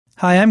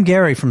Hi, I'm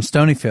Gary from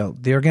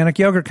Stonyfield, the organic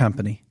yogurt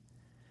company.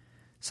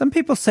 Some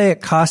people say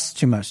it costs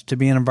too much to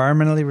be an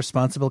environmentally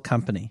responsible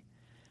company,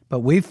 but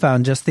we've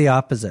found just the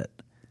opposite.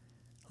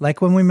 Like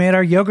when we made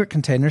our yogurt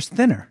containers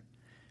thinner.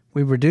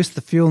 We reduced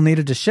the fuel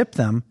needed to ship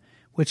them,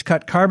 which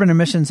cut carbon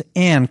emissions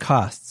and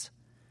costs.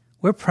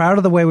 We're proud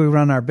of the way we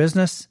run our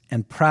business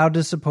and proud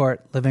to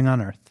support Living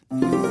on Earth.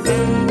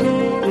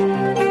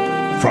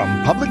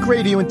 From Public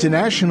Radio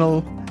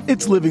International,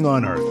 it's Living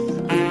on Earth.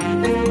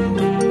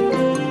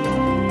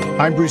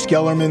 I'm Bruce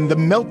Gellerman. The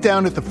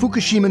meltdown at the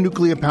Fukushima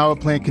nuclear power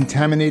plant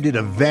contaminated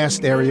a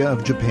vast area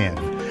of Japan.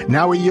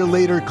 Now, a year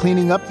later,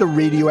 cleaning up the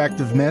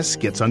radioactive mess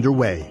gets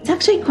underway. It's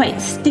actually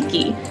quite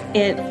sticky.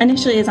 It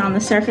initially is on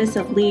the surface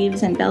of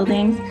leaves and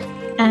buildings,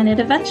 and it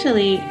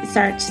eventually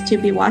starts to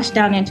be washed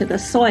down into the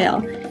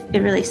soil. It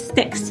really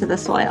sticks to the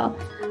soil.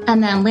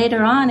 And then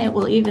later on, it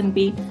will even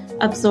be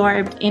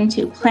absorbed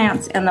into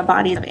plants and the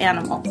bodies of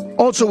animals.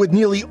 Also, with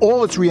nearly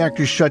all its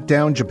reactors shut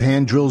down,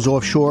 Japan drills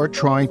offshore,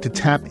 trying to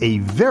tap a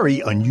very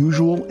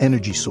unusual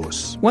energy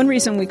source. One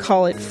reason we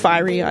call it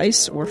fiery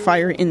ice or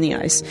fire in the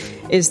ice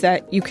is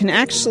that you can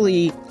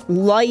actually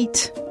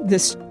light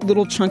this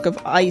little chunk of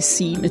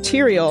icy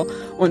material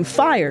on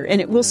fire,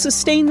 and it will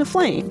sustain the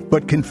flame.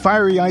 But can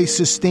fiery ice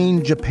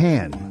sustain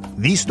Japan?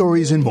 These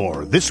stories and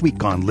more this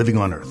week on Living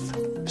on Earth.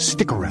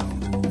 Stick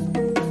around.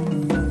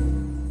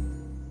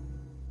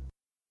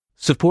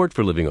 Support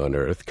for Living on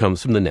Earth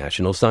comes from the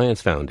National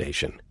Science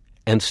Foundation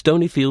and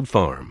Stonyfield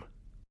Farm.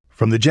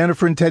 From the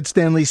Jennifer and Ted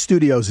Stanley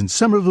studios in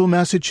Somerville,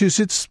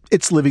 Massachusetts,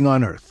 it's Living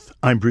on Earth.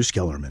 I'm Bruce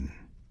Gellerman.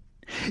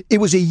 It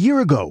was a year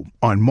ago,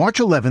 on March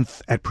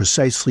 11th, at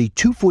precisely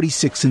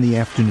 2:46 in the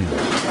afternoon,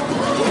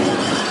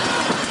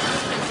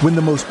 when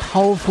the most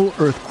powerful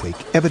earthquake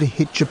ever to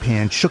hit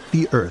Japan shook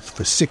the earth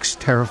for 6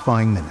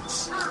 terrifying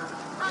minutes.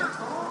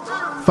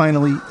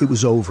 Finally, it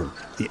was over.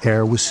 The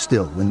air was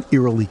still and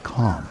eerily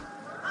calm.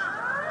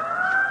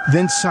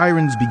 Then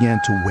sirens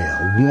began to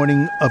wail,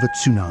 warning of a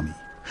tsunami.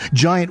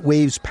 Giant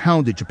waves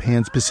pounded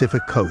Japan's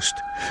Pacific coast,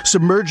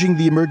 submerging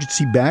the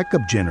emergency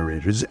backup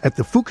generators at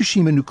the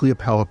Fukushima nuclear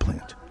power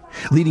plant,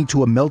 leading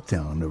to a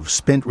meltdown of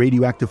spent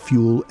radioactive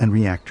fuel and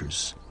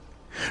reactors.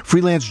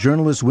 Freelance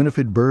journalist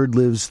Winifred Bird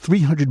lives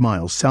 300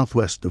 miles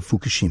southwest of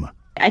Fukushima.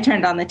 I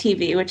turned on the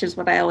TV, which is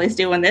what I always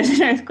do when there's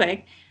an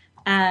earthquake,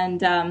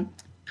 and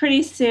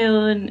pretty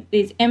soon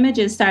these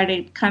images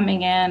started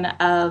coming in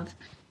of,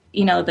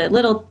 the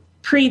little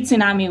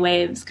pre-tsunami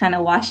waves kind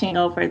of washing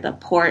over the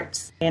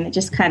ports, and it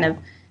just kind of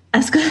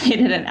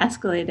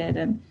escalated,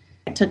 and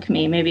it took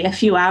me maybe a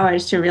few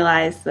hours to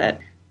realize that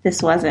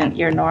this wasn't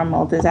your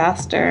normal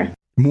disaster.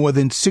 More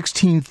than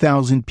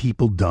 16,000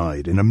 people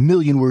died and 1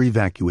 million were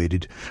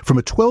evacuated from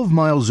a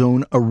 12-mile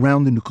zone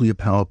around the nuclear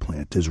power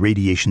plant as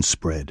radiation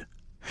spread.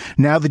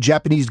 Now the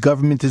Japanese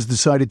government has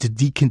decided to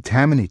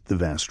decontaminate the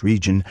vast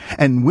region,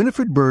 and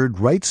Winifred Bird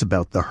writes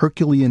about the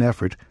Herculean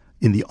effort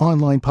in the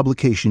online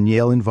publication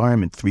Yale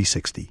Environment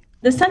 360.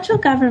 The central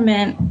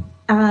government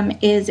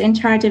is in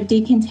charge of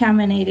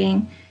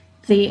decontaminating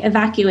the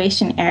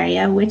evacuation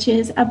area, which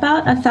is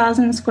about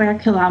 1,000 square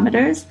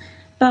kilometers.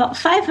 About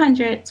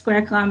 500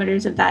 square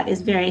kilometers of that is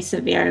very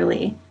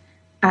severely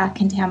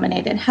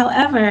contaminated.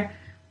 However,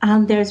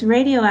 there's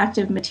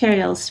radioactive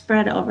materials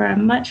spread over a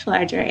much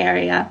larger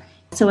area,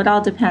 so it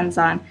all depends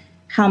on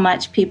how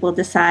much people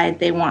decide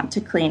they want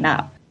to clean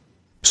up.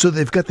 So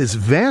they've got this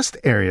vast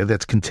area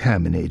that's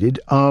contaminated.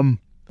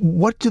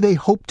 What do they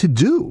hope to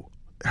do?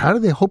 How do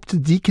they hope to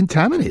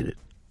decontaminate it?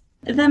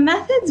 The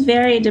methods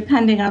vary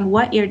depending on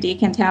what you're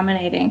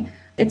decontaminating.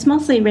 It's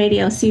mostly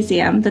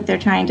radiocesium that they're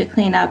trying to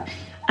clean up.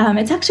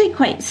 It's actually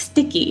quite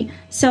sticky.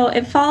 So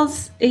it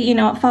falls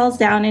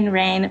down in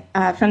rain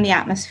from the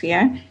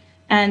atmosphere,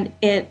 and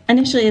it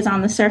initially is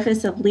on the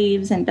surface of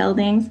leaves and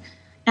buildings,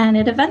 and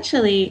it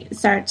eventually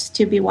starts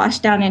to be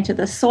washed down into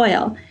the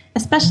soil.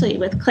 Especially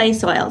with clay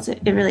soils,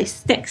 it really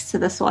sticks to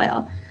the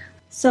soil.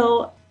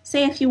 So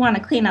say if you want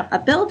to clean up a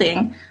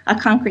building, a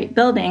concrete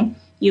building,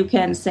 you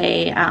can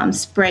say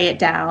spray it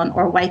down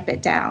or wipe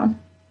it down.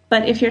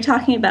 But if you're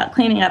talking about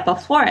cleaning up a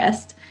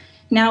forest,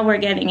 now we're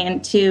getting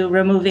into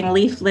removing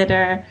leaf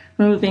litter,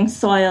 removing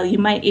soil. You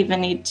might even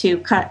need to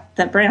cut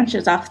the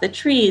branches off the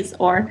trees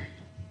or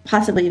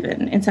possibly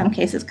even, in some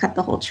cases, cut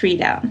the whole tree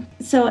down.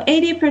 So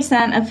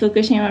 80% of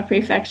Fukushima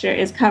Prefecture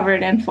is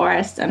covered in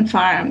forests and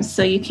farms,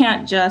 so you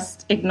can't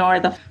just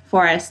ignore the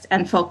forest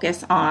and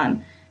focus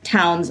on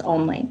towns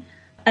only.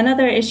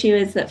 Another issue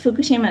is that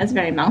Fukushima is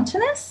very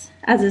mountainous,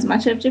 as is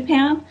much of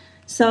Japan.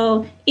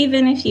 So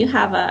even if you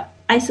have an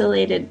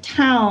isolated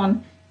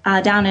town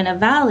down in a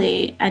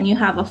valley and you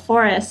have a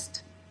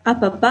forest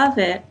up above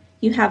it,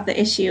 you have the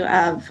issue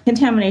of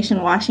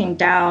contamination washing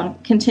down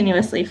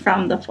continuously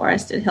from the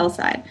forested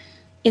hillside.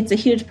 It's a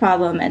huge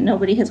problem, and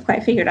nobody has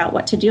quite figured out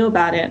what to do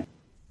about it.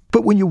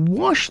 But when you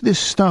wash this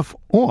stuff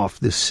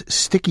off, this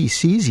sticky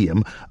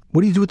cesium,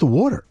 what do you do with the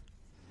water?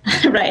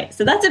 Right.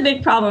 So that's a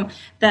big problem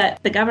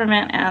that the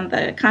government and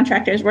the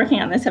contractors working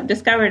on this have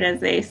discovered as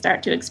they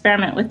start to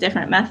experiment with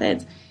different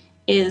methods,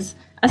 is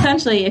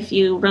essentially if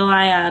you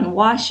rely on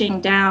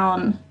washing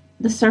down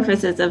the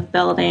surfaces of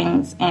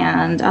buildings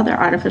and other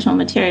artificial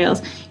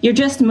materials, you're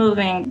just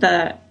moving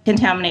the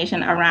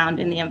contamination around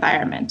in the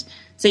environment.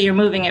 So you're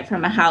moving it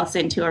from a house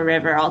into a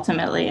river,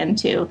 ultimately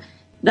into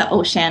the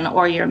ocean,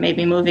 or you're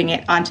maybe moving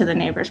it onto the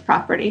neighbor's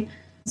property.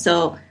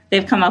 So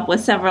they've come up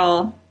with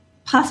several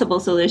possible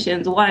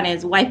solutions. One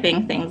is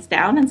wiping things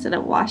down instead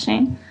of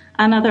washing.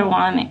 Another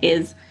one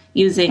is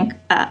using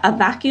a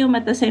vacuum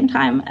at the same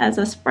time as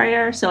a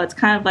sprayer. So it's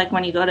kind of like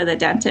when you go to the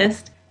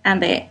dentist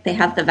and they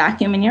have the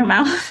vacuum in your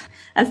mouth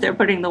as they're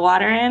putting the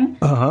water in.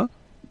 Uh-huh.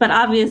 But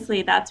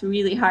obviously that's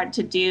really hard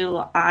to do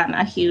on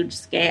a huge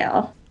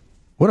scale.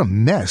 What a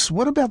mess.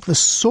 What about the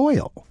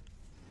soil?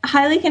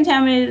 Highly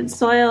contaminated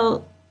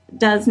soil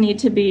does need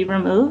to be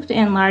removed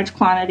in large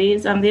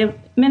quantities. The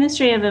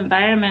Ministry of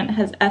Environment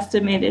has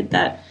estimated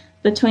that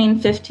between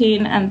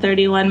 15 and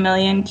 31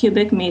 million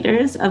cubic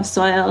meters of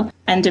soil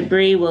and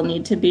debris will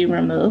need to be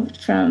removed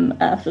from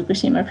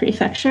Fukushima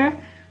Prefecture.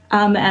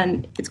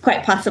 And it's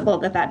quite possible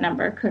that that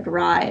number could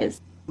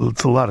rise. Well,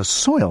 it's a lot of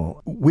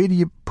soil. Where do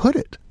you put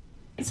it?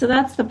 So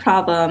that's the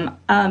problem.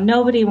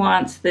 Nobody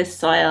wants this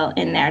soil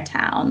in their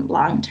town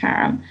long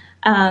term.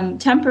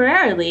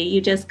 Temporarily,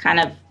 you just kind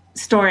of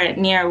store it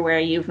near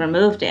where you've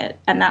removed it,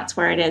 and that's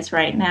where it is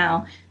right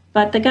now.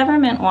 But the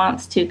government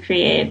wants to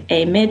create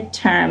a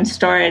midterm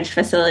storage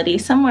facility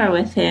somewhere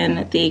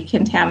within the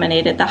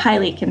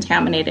highly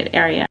contaminated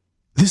area.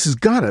 This has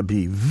got to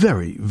be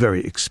very,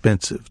 very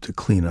expensive to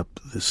clean up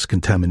this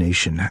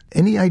contamination.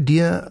 Any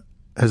idea,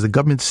 has the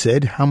government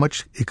said how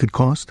much it could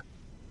cost?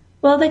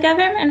 Well, the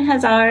government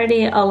has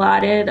already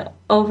allotted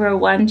over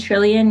 1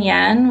 trillion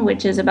yen,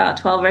 which is about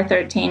 $12 or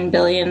 $13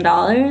 billion,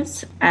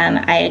 and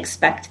I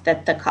expect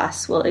that the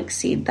costs will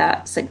exceed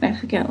that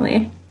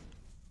significantly.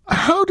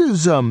 How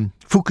does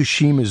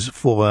Fukushima's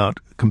fallout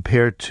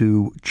compare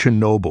to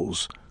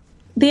Chernobyl's?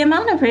 The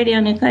amount of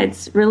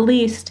radionuclides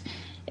released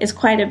is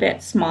quite a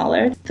bit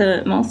smaller.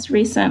 The most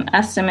recent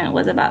estimate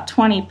was about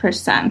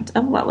 20%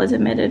 of what was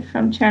emitted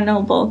from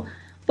Chernobyl.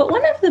 But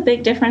one of the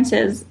big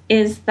differences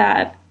is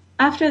that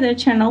after the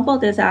Chernobyl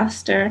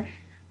disaster,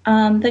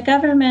 the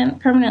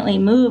government permanently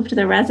moved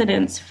the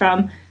residents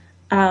from,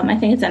 I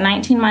think it's a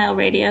 19-mile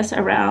radius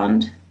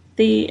around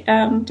the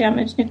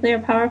damaged nuclear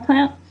power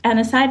plant. And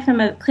aside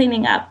from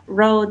cleaning up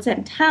roads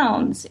and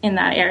towns in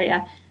that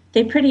area,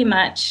 they pretty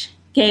much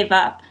gave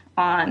up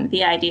on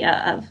the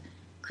idea of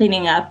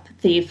cleaning up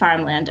the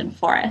farmland and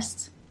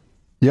forests.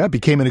 Yeah, it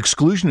became an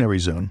exclusionary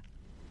zone.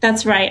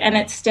 That's right, and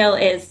it still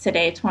is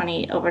today,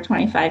 over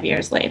 25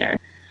 years later.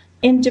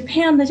 In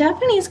Japan, the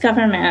Japanese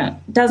government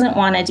doesn't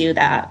want to do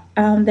that.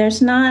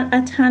 There's not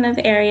a ton of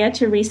area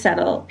to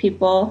resettle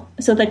people,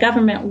 so the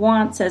government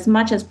wants as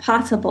much as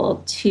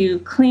possible to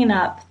clean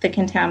up the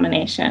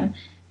contamination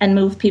and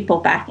move people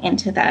back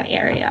into that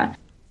area.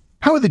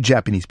 How are the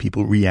Japanese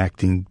people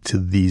reacting to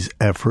these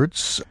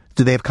efforts?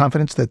 Do they have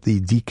confidence that the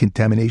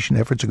decontamination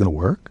efforts are going to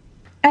work?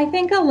 I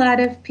think a lot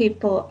of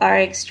people are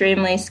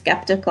extremely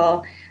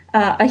skeptical.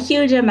 A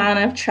huge amount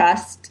of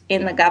trust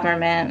in the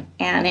government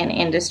and in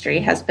industry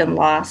has been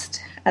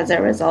lost as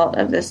a result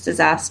of this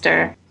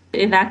disaster.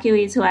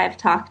 Evacuees who I've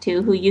talked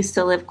to who used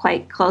to live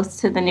quite close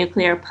to the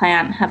nuclear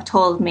plant have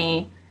told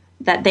me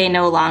that they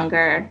no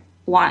longer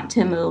want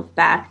to move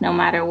back no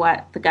matter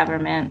what the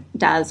government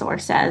does or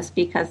says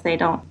because they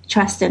don't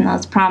trust in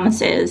those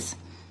promises.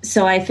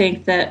 So I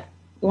think that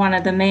one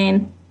of the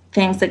main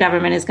things the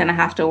government is going to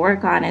have to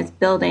work on is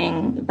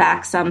building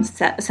back some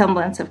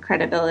semblance of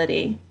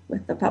credibility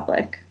with the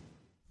public.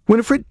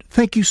 Winifred,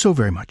 thank you so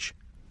very much.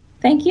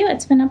 Thank you.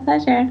 It's been a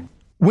pleasure.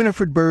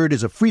 Winifred Bird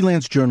is a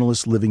freelance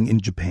journalist living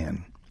in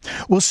Japan.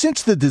 Well,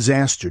 since the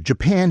disaster,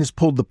 Japan has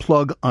pulled the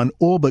plug on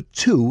all but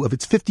 2 of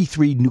its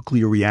 53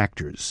 nuclear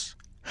reactors.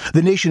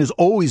 The nation has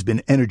always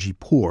been energy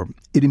poor.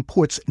 It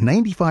imports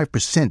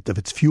 95% of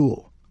its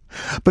fuel.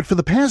 But for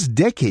the past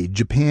decade,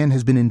 Japan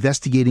has been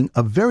investigating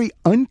a very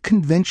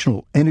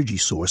unconventional energy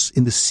source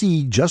in the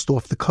sea just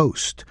off the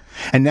coast.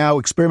 And now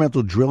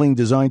experimental drilling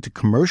designed to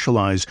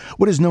commercialize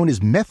what is known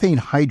as methane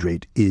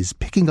hydrate is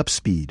picking up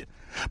speed,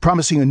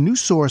 promising a new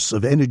source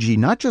of energy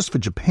not just for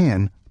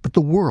Japan, but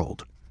the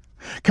world.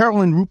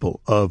 Carolyn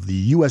Ruppel of the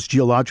U.S.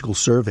 Geological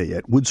Survey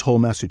at Woods Hole,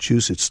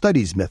 Massachusetts,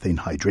 studies methane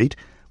hydrate,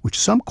 which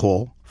some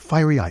call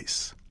fiery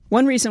ice.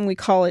 One reason we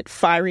call it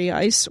fiery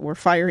ice or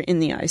fire in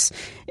the ice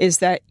is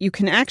that you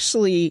can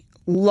actually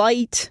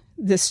light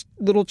this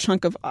little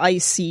chunk of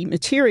icy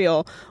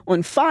material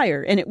on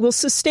fire and it will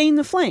sustain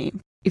the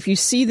flame. If you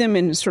see them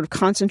in sort of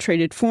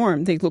concentrated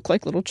form, they look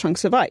like little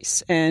chunks of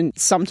ice. And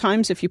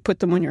sometimes if you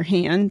put them on your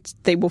hand,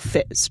 they will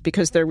fizz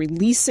because they're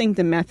releasing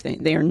the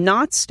methane. They are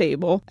not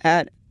stable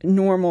at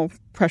normal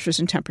pressures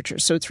and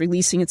temperatures, so it's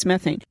releasing its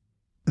methane.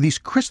 These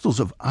crystals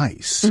of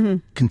ice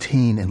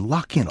contain and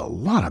lock in a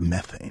lot of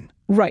methane.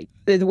 Right.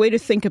 The way to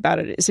think about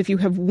it is if you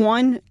have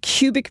 1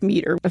 cubic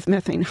meter of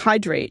methane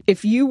hydrate,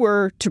 if you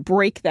were to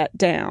break that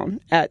down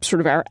at sort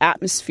of our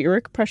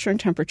atmospheric pressure and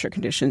temperature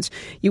conditions,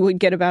 you would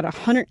get about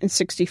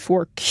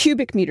 164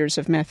 cubic meters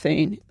of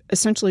methane,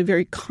 essentially a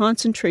very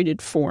concentrated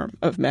form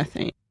of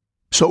methane.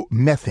 So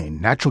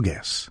methane, natural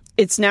gas.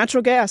 It's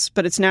natural gas,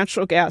 but it's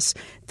natural gas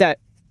that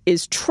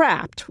is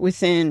trapped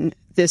within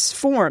this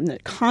form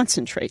that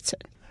concentrates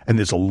it. And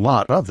there's a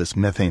lot of this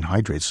methane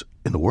hydrates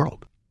in the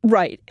world.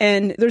 Right.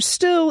 And there's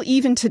still,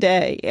 even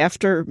today,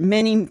 after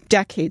many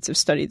decades of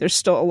study, there's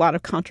still a lot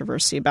of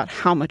controversy about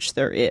how much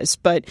there is.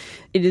 But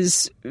it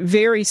is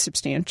very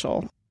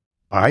substantial.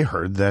 I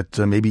heard that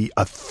maybe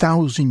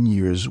 1,000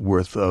 years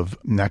worth of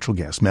natural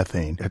gas,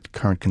 methane, at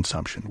current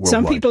consumption worldwide.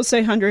 Some people say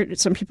 100,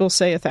 some people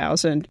say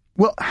 1,000.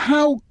 Well,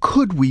 how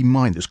could we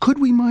mine this? Could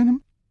we mine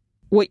them?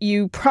 What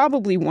you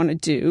probably want to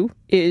do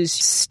is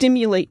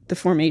stimulate the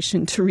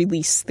formation to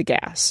release the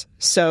gas.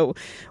 So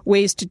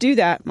ways to do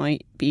that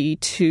might be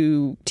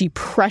to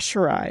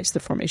depressurize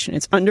the formation.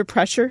 It's under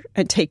pressure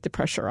and take the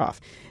pressure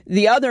off.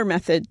 The other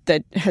method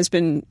that has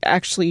been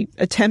actually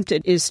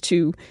attempted is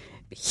to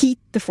heat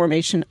the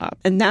formation up,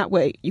 and that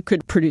way you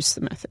could produce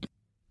the methane.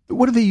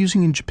 What are they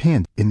using in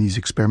Japan in these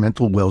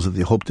experimental wells that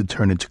they hope to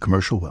turn into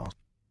commercial wells?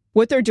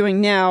 What they're doing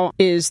now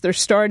is they're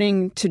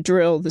starting to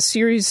drill the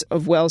series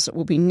of wells that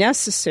will be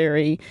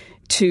necessary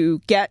to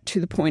get to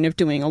the point of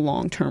doing a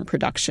long-term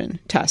production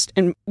test.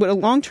 And what a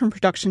long-term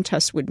production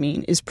test would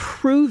mean is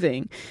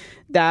proving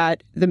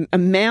that the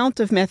amount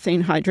of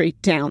methane hydrate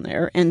down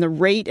there and the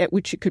rate at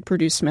which you could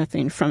produce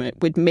methane from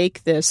it would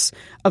make this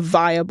a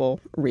viable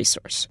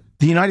resource.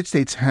 The United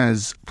States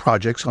has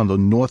projects on the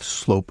north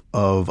slope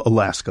of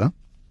Alaska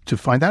to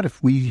find out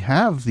if we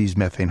have these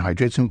methane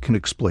hydrates and can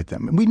exploit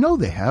them. And we know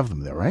they have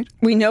them there, right?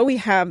 We know we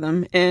have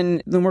them,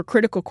 and the more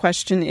critical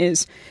question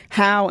is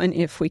how and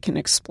if we can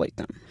exploit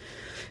them.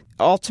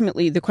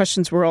 Ultimately, the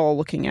questions we're all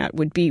looking at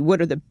would be,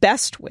 what are the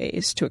best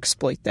ways to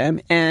exploit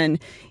them,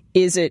 and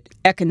is it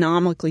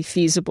economically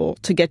feasible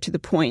to get to the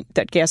point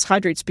that gas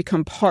hydrates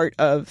become part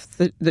of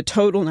the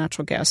total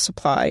natural gas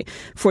supply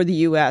for the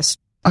U.S.?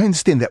 I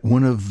understand that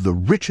one of the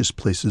richest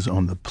places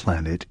on the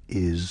planet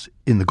is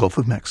in the Gulf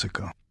of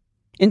Mexico.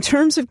 In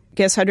terms of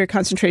gas hydrate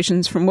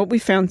concentrations, from what we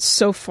found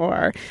so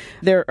far,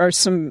 there are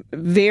some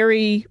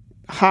very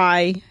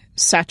high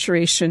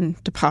saturation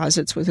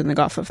deposits within the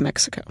Gulf of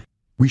Mexico.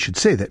 We should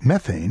say that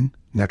methane,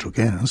 natural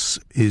gas,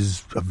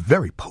 is a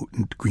very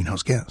potent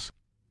greenhouse gas.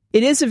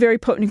 It is a very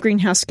potent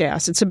greenhouse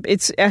gas.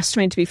 It's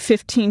estimated to be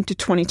 15 to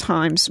 20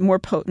 times more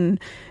potent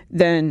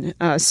than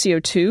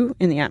CO2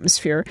 in the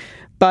atmosphere,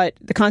 but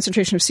the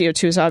concentration of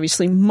CO2 is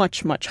obviously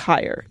much, much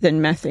higher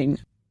than methane.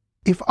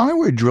 If I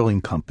were a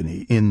drilling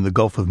company in the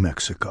Gulf of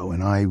Mexico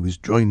and I was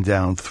drilling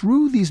down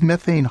through these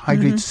methane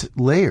hydrates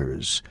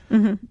layers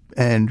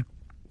and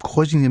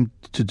causing them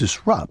to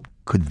disrupt,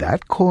 could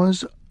that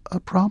cause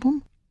a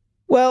problem?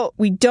 Well,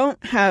 we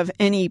don't have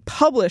any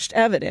published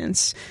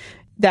evidence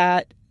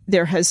that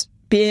there has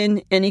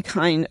been any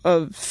kind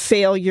of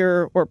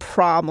failure or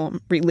problem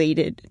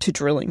related to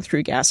drilling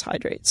through gas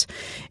hydrates.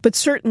 But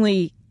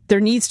certainly there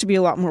needs to be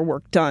a lot more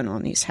work done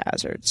on these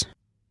hazards.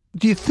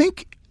 Do you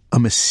think a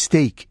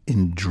mistake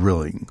in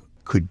drilling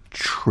could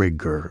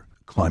trigger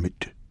a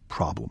climate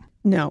problem?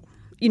 No.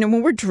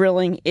 When we're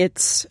drilling,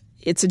 it's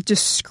a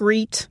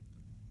discrete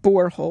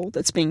borehole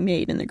that's being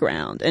made in the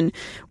ground. And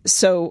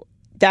so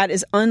that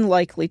is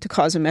unlikely to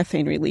cause a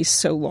methane release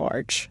so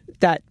large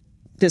that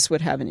this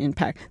would have an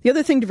impact. The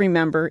other thing to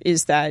remember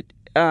is that,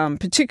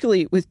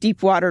 particularly with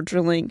deep water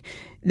drilling,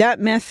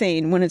 that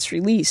methane, when it's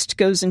released,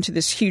 goes into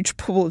this huge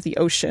pool of the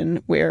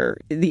ocean where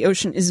the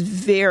ocean is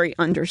very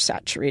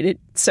undersaturated.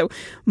 So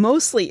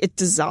mostly it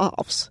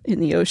dissolves in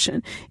the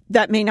ocean.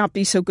 That may not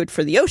be so good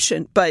for the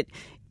ocean, but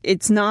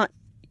it's not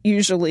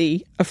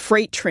usually a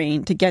freight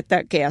train to get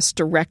that gas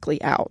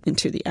directly out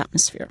into the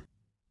atmosphere.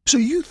 So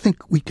you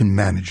think we can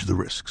manage the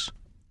risks?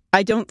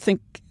 I don't think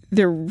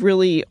there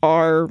really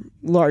are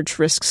large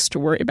risks to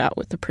worry about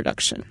with the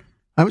production.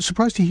 I was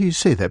surprised to hear you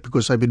say that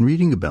because I've been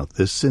reading about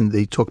this and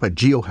they talk about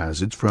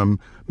geohazards from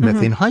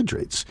methane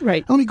hydrates.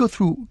 Right. Let me go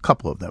through a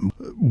couple of them.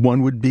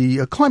 One would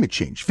be climate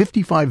change.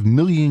 55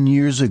 million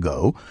years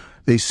ago,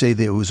 they say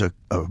there was a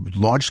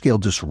large-scale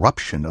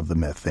disruption of the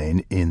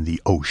methane in the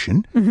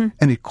ocean,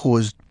 and it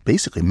caused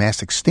basically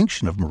mass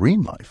extinction of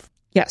marine life.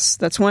 Yes,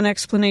 that's one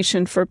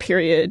explanation for a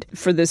period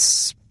for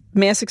this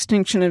mass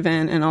extinction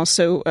event, and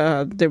also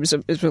there was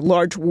a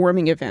large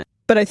warming event.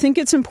 But I think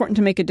it's important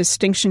to make a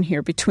distinction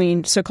here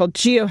between so-called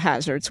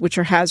geohazards, which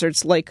are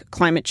hazards like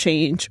climate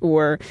change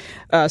or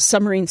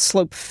submarine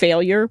slope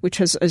failure,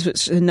 which is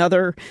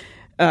another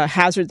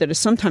hazard that has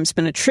sometimes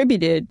been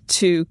attributed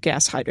to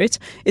gas hydrates.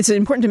 It's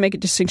important to make a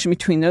distinction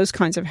between those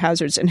kinds of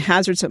hazards and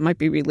hazards that might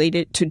be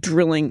related to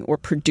drilling or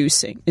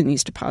producing in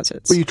these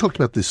deposits. Well, you talked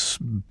about this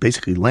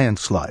basically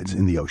landslides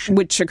in the ocean.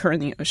 Which occur in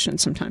the ocean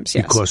sometimes,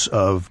 yes. Because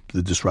of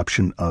the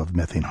disruption of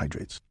methane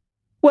hydrates.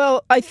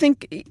 Well, I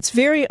think it's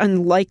very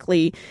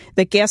unlikely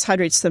that gas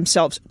hydrates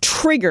themselves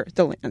trigger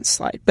the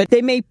landslide, but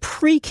they may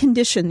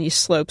precondition these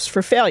slopes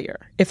for failure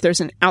if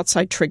there's an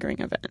outside triggering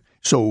event.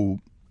 So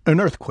an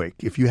earthquake.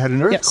 If you had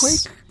an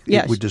earthquake,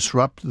 yes. It would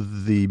disrupt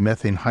the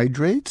methane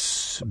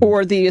hydrates?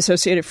 Or the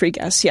associated free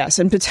gas, yes,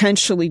 and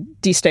potentially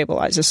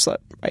destabilize a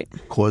slope, right?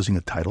 Causing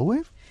a tidal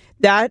wave?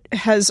 That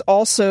has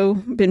also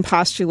been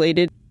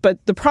postulated.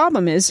 But the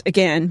problem is,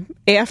 again,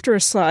 after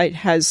a slide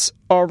has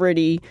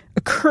already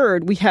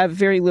occurred, we have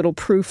very little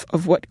proof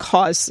of what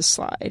caused the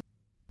slide.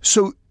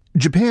 So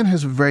Japan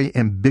has a very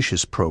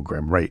ambitious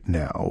program right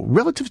now.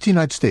 Relative to the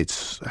United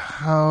States,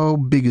 how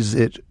big is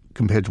it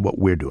compared to what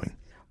we're doing?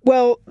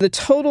 Well, the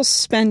total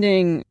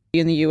spending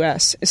in the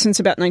U.S.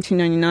 since about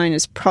 1999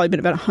 has probably been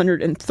about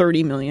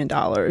 $130 million.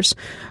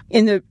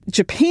 In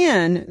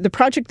Japan, the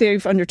project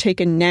they've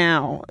undertaken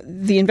now,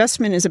 the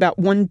investment is about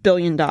 $1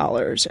 billion,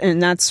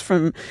 and that's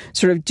from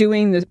sort of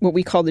doing what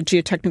we call the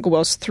geotechnical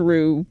wells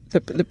through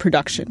the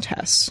production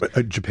tests.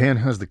 But Japan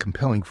has the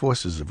compelling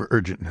forces of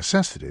urgent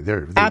necessity.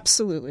 They're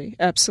Absolutely,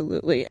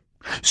 absolutely.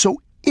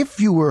 So if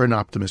you were an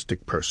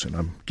optimistic person,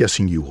 I'm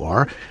guessing you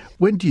are,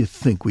 when do you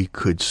think we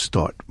could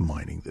start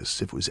mining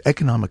this if it was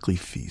economically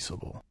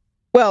feasible?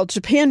 Well,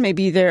 Japan may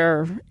be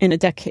there in a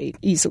decade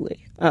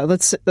easily.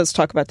 Let's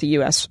talk about the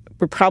U.S.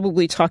 We're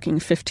probably talking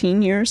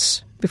 15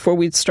 years before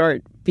we'd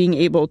start being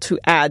able to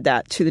add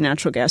that to the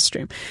natural gas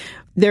stream.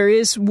 There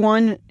is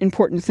one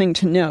important thing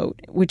to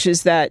note, which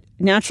is that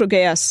natural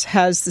gas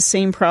has the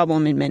same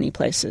problem in many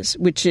places,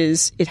 which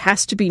is it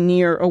has to be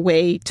near a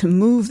way to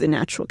move the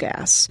natural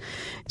gas.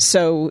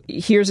 So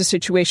here's a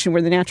situation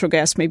where the natural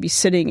gas may be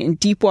sitting in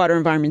deep water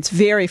environments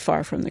very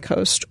far from the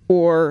coast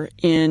or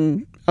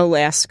in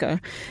Alaska,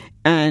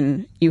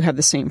 and you have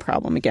the same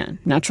problem again.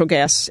 Natural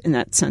gas, in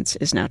that sense,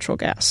 is natural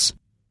gas.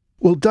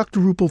 Well,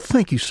 Dr. Ruppel,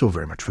 thank you so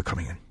very much for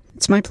coming in.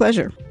 It's my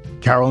pleasure.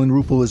 Carolyn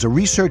Ruppel is a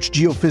research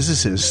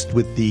geophysicist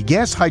with the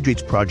Gas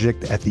Hydrates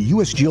Project at the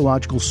U.S.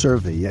 Geological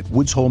Survey at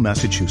Woods Hole,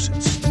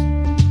 Massachusetts.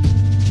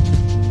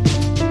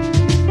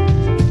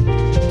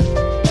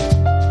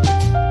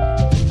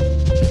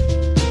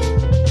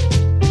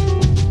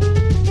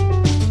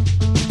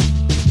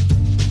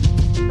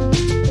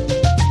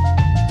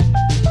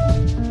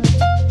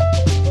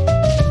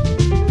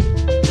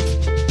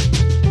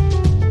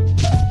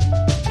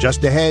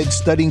 Just ahead,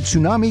 studying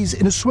tsunamis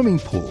in a swimming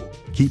pool.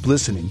 Keep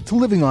listening to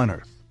Living on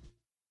Earth.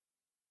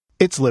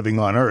 It's Living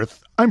on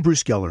Earth. I'm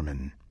Bruce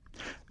Gellerman.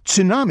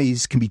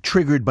 Tsunamis can be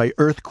triggered by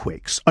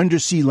earthquakes,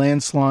 undersea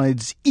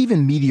landslides,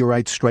 even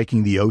meteorites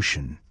striking the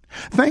ocean.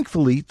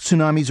 Thankfully,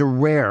 tsunamis are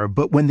rare,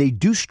 but when they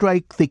do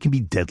strike, they can be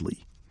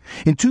deadly.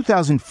 In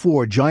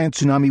 2004, giant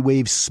tsunami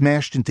waves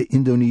smashed into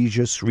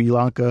Indonesia, Sri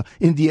Lanka,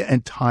 India,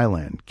 and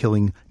Thailand,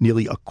 killing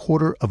nearly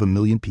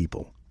 250,000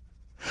 people.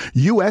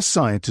 U.S.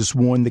 scientists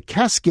warn the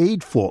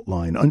Cascade Fault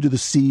Line under the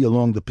sea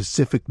along the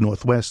Pacific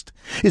Northwest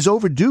is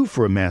overdue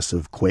for a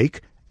massive quake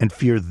and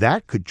fear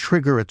that could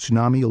trigger a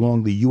tsunami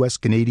along the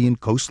U.S.-Canadian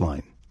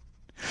coastline.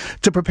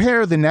 To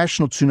prepare, the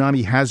National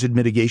Tsunami Hazard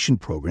Mitigation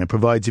Program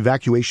provides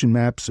evacuation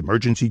maps,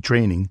 emergency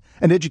training,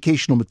 and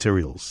educational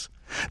materials.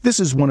 This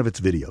is one of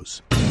its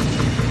videos.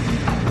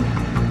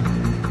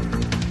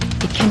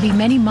 It can be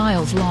many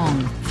miles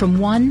long, from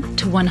 1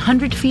 to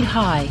 100 feet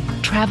high,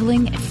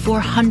 traveling at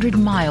 400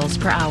 miles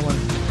per hour.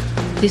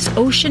 This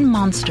ocean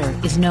monster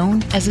is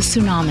known as a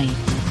tsunami,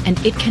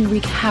 and it can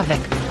wreak havoc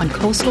on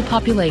coastal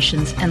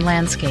populations and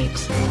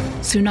landscapes.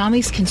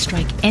 Tsunamis can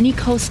strike any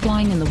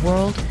coastline in the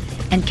world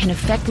and can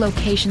affect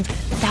locations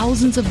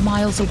thousands of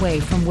miles away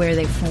from where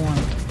they formed.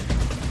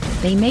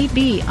 They may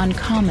be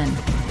uncommon,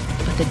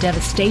 but the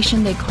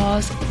devastation they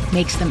cause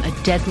makes them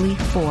a deadly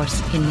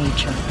force in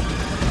nature.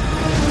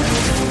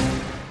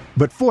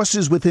 But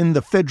forces within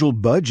the federal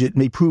budget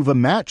may prove a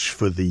match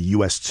for the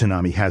U.S.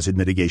 Tsunami Hazard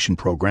Mitigation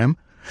Program.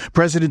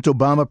 President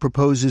Obama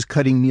proposes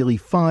cutting nearly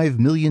 $5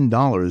 million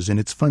in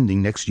its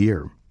funding next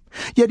year.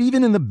 Yet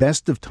even in the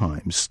best of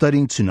times,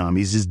 studying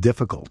tsunamis is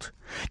difficult.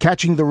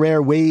 Catching the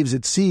rare waves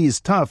at sea is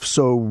tough,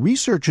 so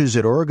researchers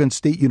at Oregon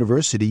State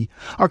University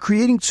are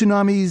creating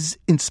tsunamis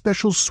in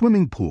special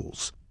swimming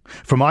pools.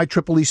 From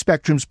IEEE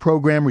Spectrum's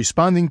program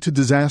Responding to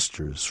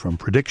Disasters, From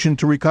Prediction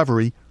to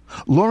Recovery,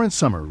 Lauren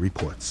Sommer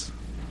reports.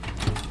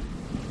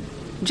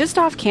 Just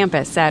off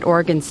campus at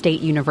Oregon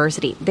State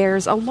University,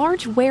 there's a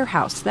large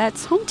warehouse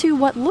that's home to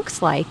what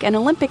looks like an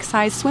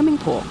Olympic-sized swimming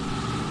pool.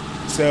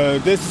 So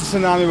this is a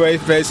tsunami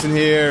wave basin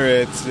here.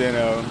 It's,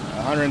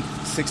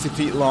 160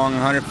 feet long,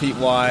 100 feet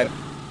wide.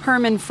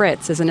 Herman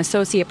Fritz is an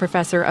associate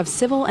professor of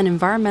civil and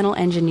environmental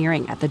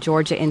engineering at the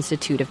Georgia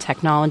Institute of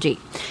Technology.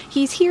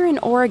 He's here in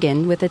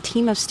Oregon with a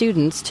team of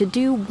students to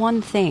do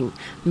one thing: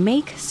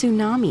 make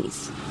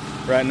tsunamis.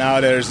 Right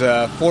now there's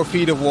 4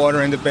 feet of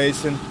water in the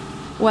basin.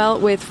 Well,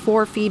 with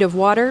 4 feet of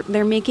water,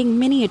 they're making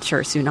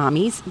miniature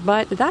tsunamis,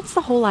 but that's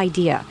the whole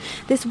idea.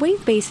 This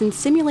wave basin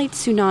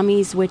simulates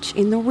tsunamis, which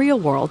in the real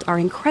world are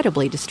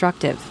incredibly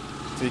destructive.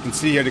 So you can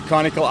see here the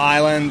conical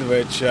island,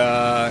 which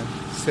is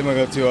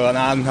similar to an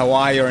island in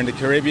Hawaii or in the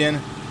Caribbean.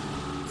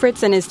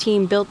 Fritz and his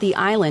team built the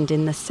island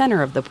in the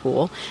center of the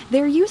pool.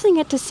 They're using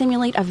it to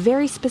simulate a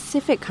very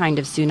specific kind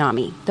of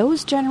tsunami,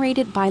 those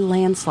generated by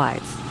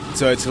landslides.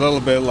 So it's a little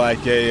bit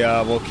like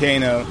a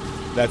volcano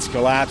that's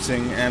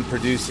collapsing and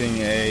producing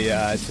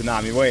a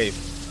tsunami wave.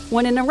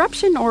 When an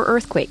eruption or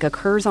earthquake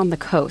occurs on the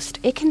coast,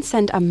 it can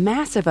send a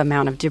massive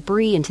amount of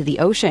debris into the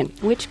ocean,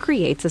 which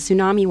creates a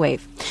tsunami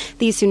wave.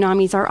 These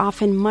tsunamis are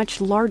often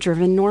much larger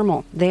than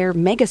normal. They're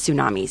mega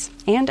tsunamis,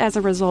 and as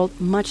a result,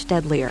 much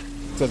deadlier.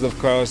 There's, of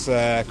course,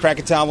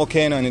 Krakatoa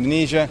volcano in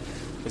Indonesia.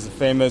 It's a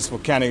famous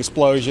volcanic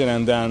explosion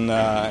and then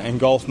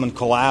engulfment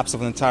collapse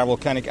of an entire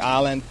volcanic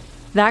island.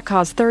 That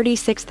caused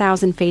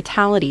 36,000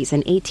 fatalities in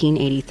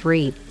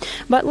 1883.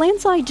 But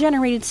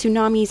landslide-generated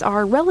tsunamis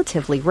are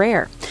relatively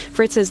rare.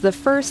 Fritz is the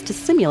first to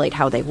simulate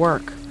how they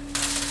work.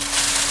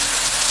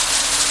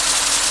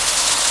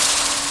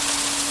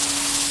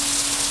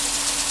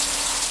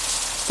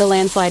 The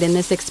landslide in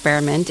this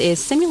experiment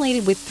is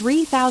simulated with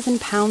 3,000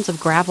 pounds of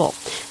gravel.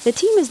 The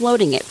team is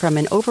loading it from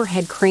an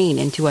overhead crane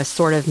into a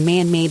sort of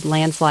man-made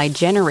landslide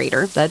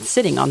generator that's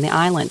sitting on the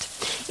island.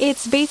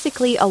 It's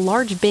basically a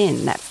large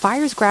bin that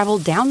fires gravel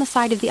down the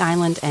side of the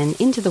island and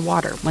into the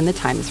water when the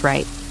time is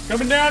right.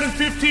 Coming down in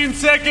 15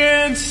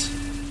 seconds!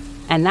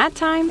 And that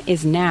time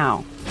is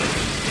now.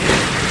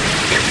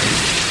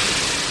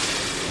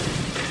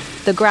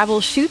 The gravel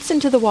shoots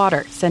into the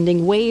water,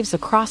 sending waves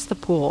across the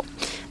pool.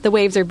 The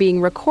waves are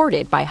being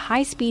recorded by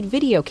high-speed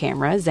video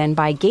cameras and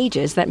by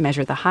gauges that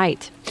measure the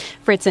height.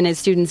 Fritz and his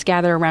students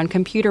gather around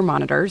computer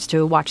monitors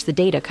to watch the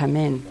data come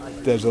in.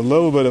 There's a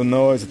little bit of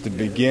noise at the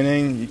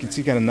beginning. You can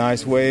see kind of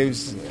nice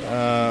waves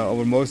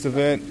over most of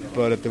it,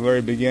 but at the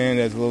very beginning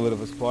there's a little bit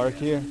of a spark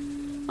here.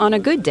 On a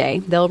good day,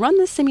 they'll run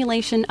the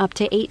simulation up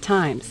to 8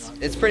 times.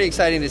 It's pretty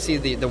exciting to see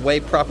the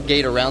wave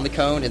propagate around the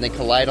cone and then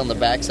collide on the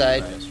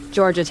backside.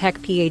 Georgia Tech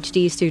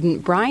PhD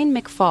student Brian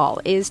McFall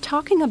is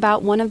talking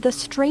about one of the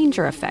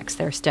stranger effects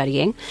they're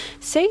studying.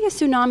 Say a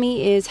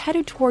tsunami is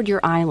headed toward your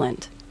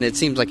island. It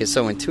seems like it's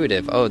so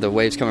intuitive. Oh, the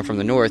wave's coming from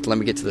the north, let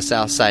me get to the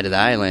south side of the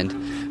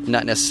island.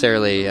 Not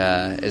necessarily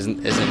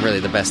isn't really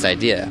the best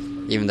idea.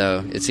 Even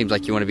though it seems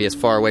like you want to be as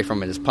far away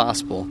from it as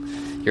possible,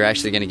 you're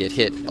actually going to get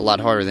hit a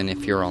lot harder than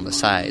if you're on the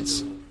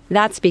sides.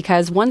 That's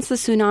because once the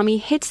tsunami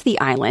hits the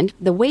island,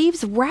 the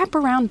waves wrap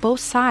around both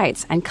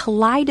sides and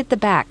collide at the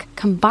back,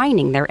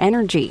 combining their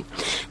energy.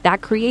 That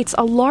creates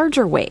a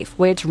larger wave,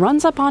 which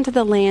runs up onto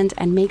the land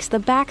and makes the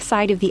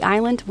backside of the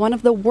island one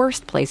of the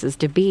worst places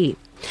to be.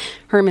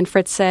 Herman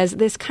Fritz says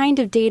this kind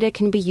of data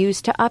can be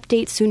used to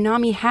update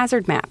tsunami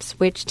hazard maps,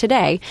 which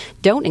today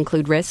don't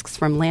include risks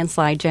from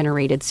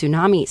landslide-generated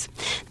tsunamis.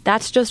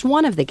 That's just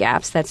one of the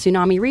gaps that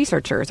tsunami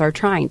researchers are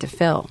trying to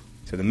fill.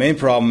 So the main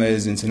problem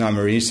is in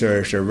tsunami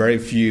research, there are very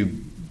few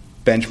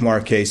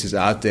benchmark cases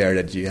out there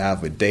that you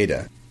have with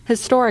data.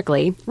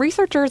 Historically,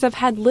 researchers have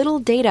had little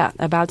data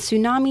about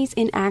tsunamis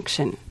in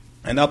action.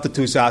 And up to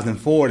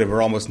 2004, there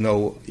were almost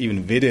no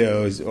even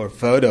videos or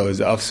photos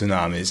of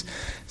tsunamis.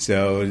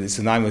 So the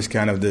tsunami was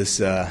kind of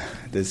this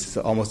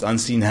almost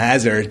unseen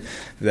hazard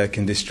that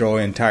can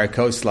destroy entire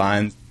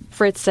coastlines.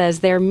 Fritz says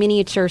their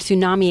miniature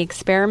tsunami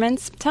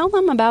experiments tell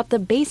them about the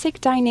basic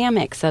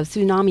dynamics of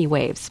tsunami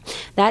waves.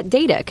 That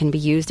data can be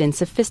used in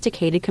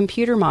sophisticated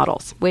computer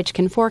models, which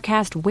can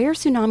forecast where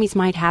tsunamis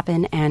might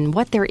happen and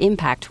what their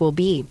impact will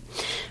be.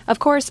 Of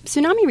course,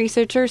 tsunami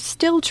researchers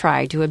still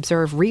try to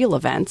observe real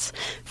events.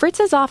 Fritz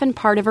is often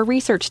part of a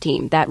research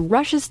team that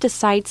rushes to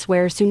sites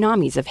where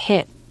tsunamis have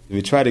hit.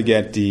 We try to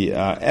get the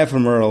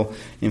ephemeral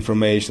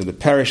information, the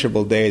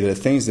perishable data, the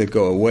things that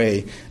go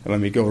away. And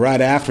when we go right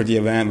after the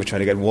event, we try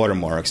to get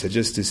watermarks, so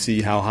just to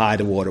see how high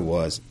the water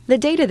was. The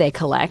data they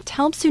collect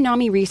helps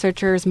tsunami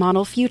researchers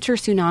model future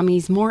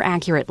tsunamis more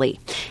accurately.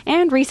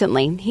 And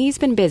recently, he's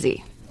been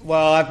busy.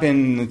 Well, I've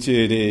been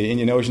to the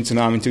Indian Ocean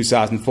tsunami in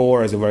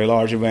 2004 as a very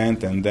large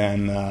event, and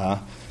then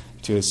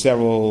to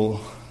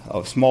several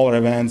of smaller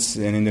events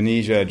in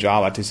Indonesia,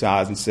 Java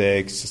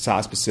 2006,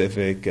 South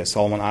Pacific,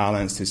 Solomon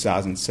Islands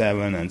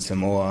 2007, and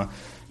Samoa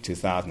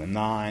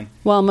 2009.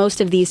 While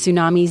most of these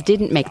tsunamis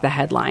didn't make the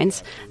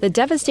headlines, the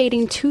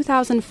devastating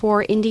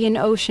 2004 Indian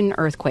Ocean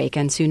earthquake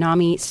and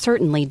tsunami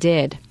certainly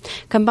did.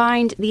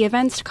 Combined, the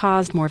events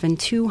caused more than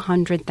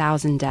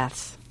 200,000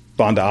 deaths.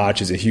 Banda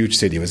Aceh is a huge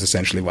city, was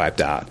essentially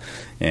wiped out.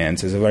 And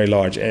so it's a very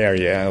large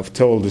area of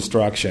total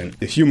destruction.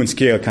 The human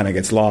scale kind of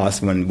gets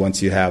lost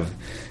once you have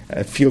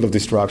a field of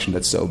destruction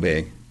that's so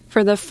big.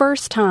 For the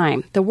first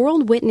time, the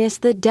world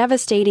witnessed the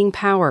devastating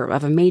power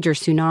of a major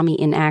tsunami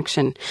in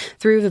action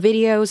through the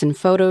videos and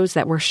photos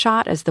that were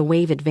shot as the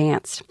wave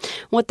advanced.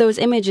 What those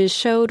images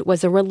showed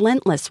was a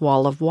relentless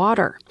wall of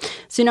water.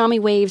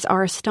 Tsunami waves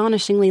are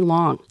astonishingly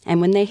long,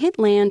 and when they hit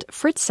land,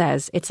 Fritz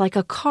says it's like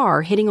a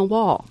car hitting a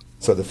wall.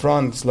 So the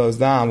front slows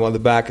down while the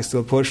back is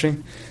still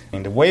pushing,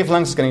 and the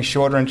wavelength is getting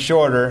shorter and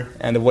shorter,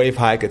 and the wave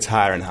height gets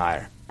higher and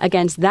higher.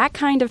 Against that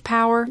kind of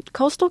power,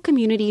 coastal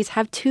communities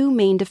have two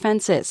main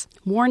defenses: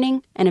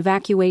 warning and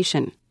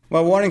evacuation.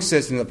 Well, warning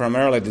systems are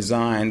primarily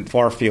designed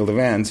for field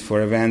events,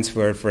 for events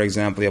where, for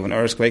example, you have an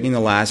earthquake in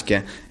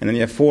Alaska, and then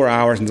you have 4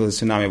 hours until the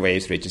tsunami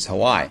waves reaches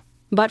Hawaii.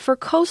 But for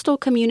coastal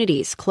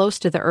communities close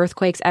to the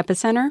earthquake's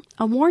epicenter,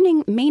 a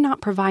warning may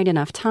not provide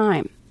enough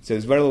time. So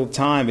there's very little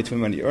time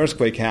between when the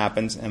earthquake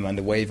happens and when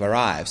the wave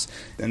arrives.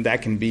 And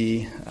that can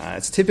be,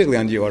 it's typically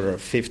on the order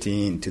of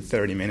 15 to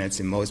 30 minutes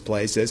in most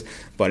places.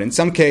 But in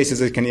some cases,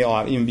 it can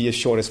even be as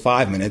short as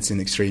 5 minutes in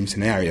extreme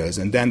scenarios.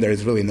 And then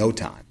there's really no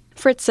time.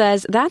 Fritz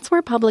says that's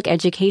where public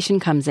education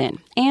comes in.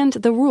 And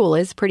the rule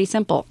is pretty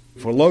simple.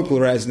 For local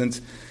residents,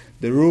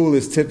 the rule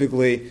is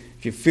typically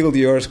if you feel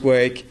the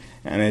earthquake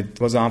and it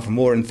goes on for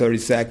more than 30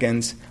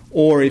 seconds,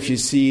 or if you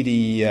see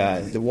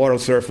the water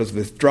surface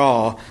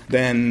withdraw,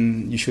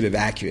 then you should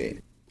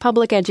evacuate.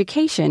 Public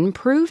education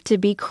proved to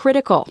be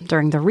critical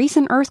during the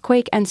recent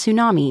earthquake and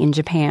tsunami in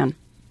Japan.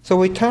 So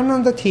we turn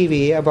on the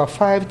TV about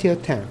 5 till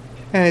 10, and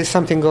there's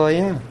something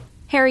going on.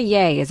 Harry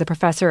Ye is a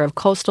professor of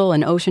coastal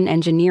and ocean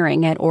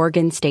engineering at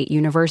Oregon State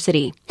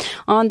University.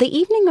 On the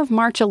evening of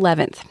March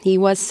 11th, he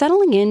was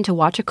settling in to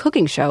watch a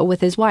cooking show with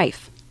his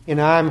wife.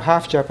 I'm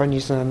half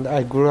Japanese, and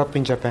I grew up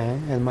in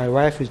Japan, and my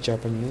wife is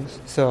Japanese,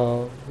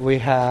 so we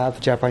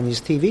have Japanese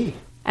TV.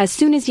 As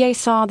soon as Ye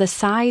saw the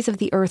size of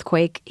the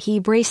earthquake, he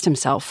braced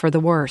himself for the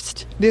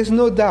worst. There's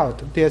no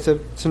doubt there's a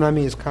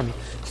tsunami is coming.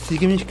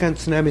 Significant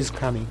tsunami is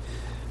coming,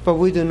 but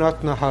we do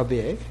not know how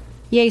big.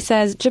 Ye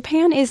says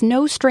Japan is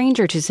no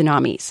stranger to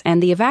tsunamis,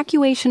 and the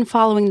evacuation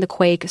following the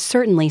quake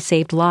certainly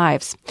saved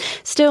lives.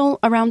 Still,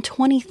 around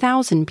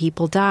 20,000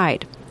 people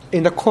died.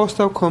 In the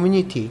coastal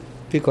community,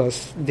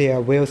 because they are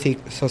wealthy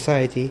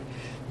society,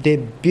 they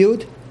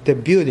build the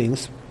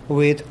buildings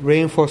with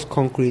reinforced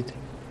concrete.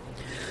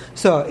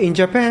 So in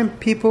Japan,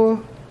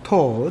 people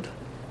told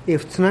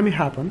if tsunami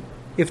happen,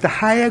 if the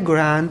higher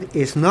ground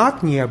is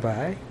not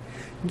nearby,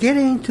 get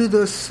into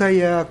those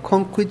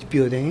concrete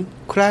building,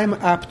 climb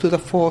up to the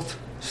 4th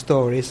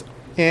stories,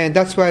 and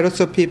that's why lots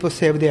of people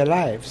save their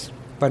lives,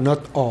 but not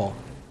all.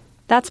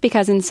 That's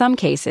because in some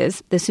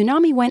cases, the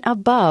tsunami went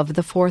above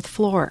the 4th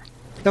floor.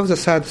 That was a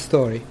sad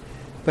story.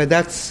 But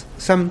that's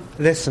some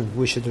lesson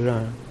we should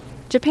learn.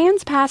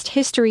 Japan's past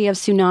history of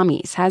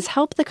tsunamis has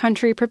helped the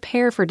country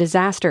prepare for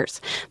disasters,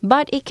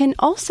 but it can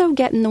also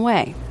get in the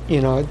way.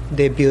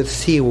 They build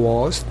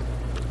seawalls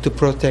to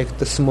protect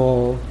the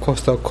small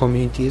coastal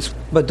communities.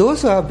 But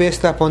those are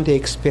based upon the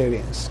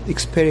experience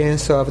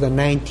of the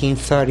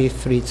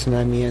 1933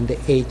 tsunami and the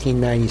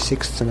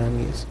 1896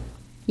 tsunamis.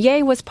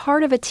 Ye was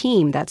part of a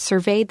team that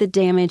surveyed the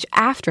damage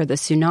after the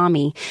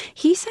tsunami.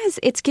 He says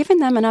it's given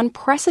them an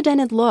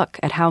unprecedented look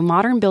at how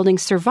modern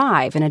buildings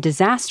survive in a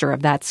disaster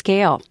of that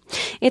scale.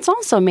 It's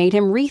also made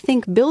him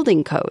rethink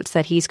building codes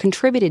that he's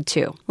contributed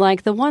to,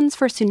 like the ones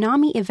for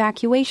tsunami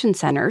evacuation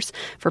centers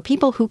for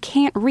people who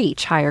can't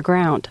reach higher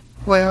ground.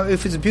 Well,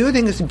 if this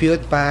building is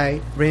built by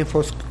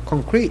reinforced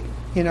concrete,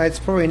 it's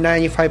probably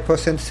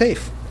 95%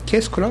 safe.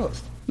 Case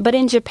closed. But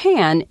in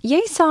Japan,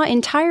 Ye saw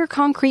entire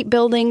concrete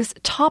buildings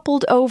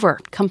toppled over,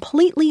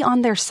 completely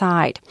on their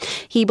side.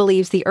 He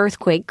believes the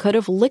earthquake could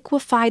have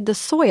liquefied the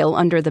soil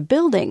under the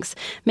buildings,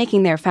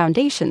 making their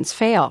foundations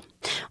fail.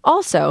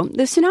 Also,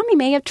 the tsunami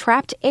may have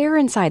trapped air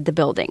inside the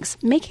buildings,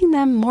 making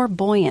them more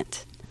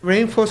buoyant.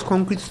 Reinforced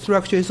concrete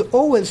structure is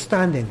always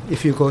standing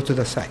if you go to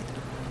the site.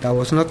 That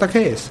was not the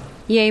case.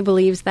 Ye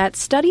believes that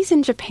studies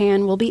in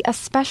Japan will be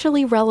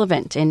especially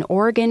relevant in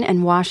Oregon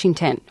and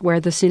Washington, where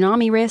the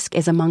tsunami risk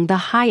is among the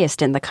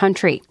highest in the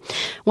country.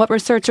 What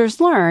researchers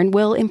learn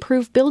will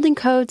improve building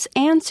codes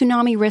and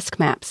tsunami risk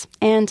maps,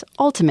 and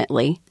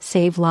ultimately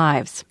save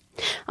lives.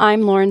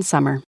 I'm Lauren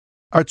Sommer.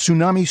 Our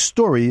tsunami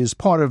story is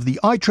part of the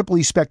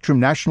IEEE Spectrum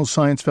National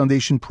Science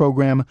Foundation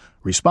program,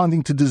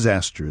 Responding to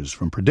Disasters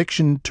from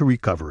Prediction to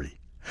Recovery.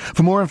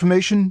 For more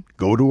information,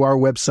 go to our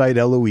website,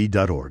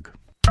 loe.org.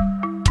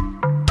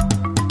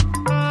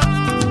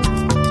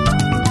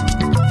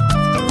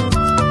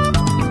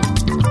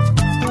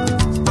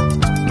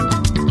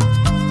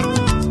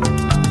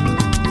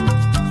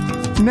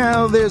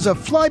 Now, there's a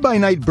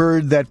fly-by-night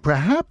bird that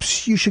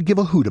perhaps you should give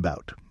a hoot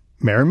about.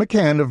 Mary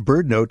McCann of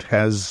BirdNote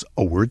has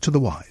a word to the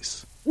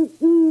wise.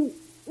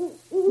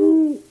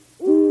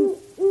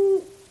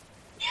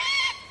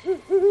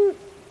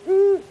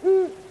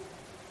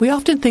 We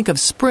often think of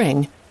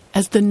spring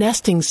as the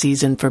nesting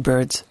season for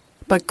birds,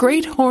 but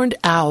great horned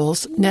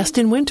owls nest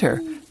in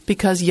winter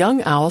because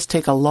young owls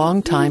take a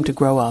long time to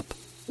grow up.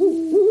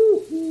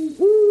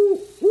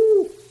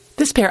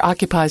 This pair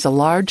occupies a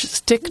large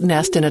stick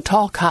nest in a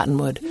tall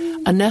cottonwood,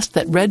 a nest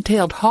that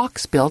red-tailed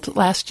hawks built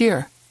last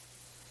year.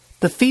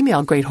 The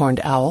female great horned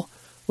owl,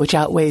 which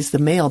outweighs the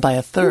male by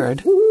a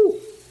third,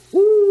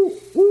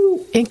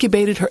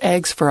 incubated her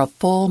eggs for a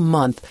full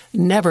month,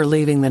 never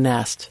leaving the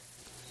nest.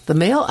 The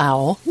male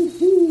owl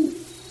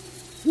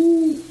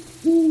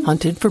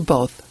hunted for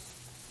both.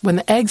 When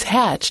the eggs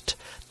hatched,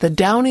 the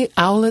downy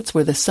owlets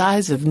were the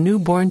size of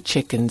newborn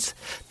chickens.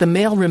 The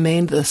male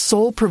remained the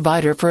sole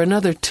provider for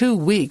another 2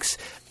 weeks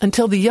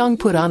until the young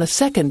put on a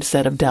second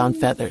set of down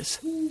feathers.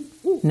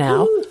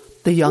 Now,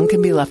 the young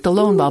can be left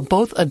alone while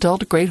both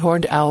adult great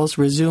horned owls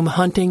resume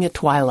hunting at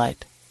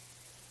twilight.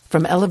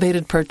 From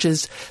elevated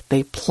perches,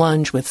 they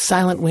plunge with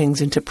silent wings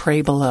into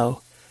prey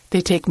below.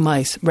 They take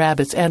mice,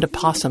 rabbits, and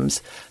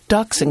opossums,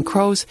 ducks and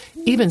crows,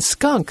 even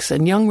skunks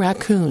and young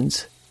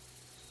raccoons.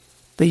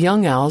 The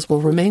young owls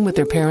will remain with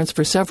their parents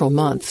for several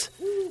months.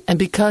 And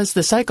because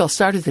the cycle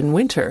started in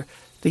winter,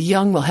 the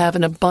young will have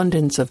an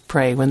abundance of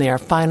prey when they are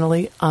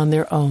finally on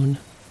their own.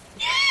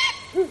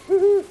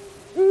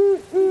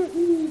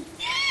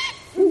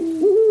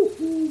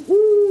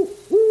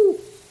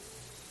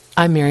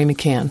 I'm Mary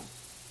McCann.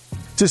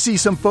 To see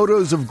some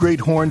photos of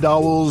great horned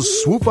owls,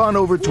 swoop on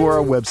over to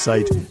our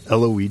website,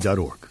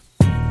 LOE.org.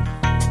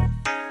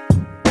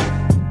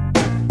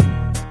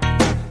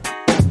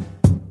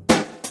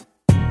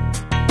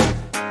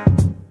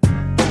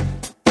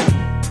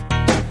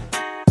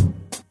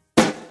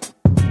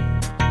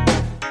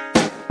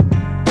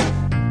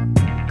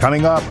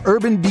 Coming up,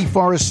 urban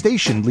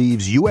deforestation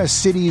leaves U.S.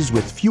 cities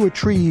with fewer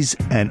trees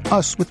and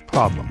us with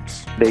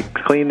problems. They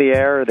clean the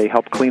air, they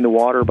help clean the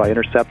water by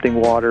intercepting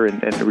water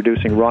and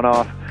reducing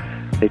runoff.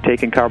 They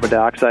take in carbon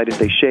dioxide. If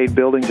they shade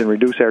buildings and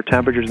reduce air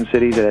temperatures in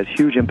cities, it has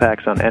huge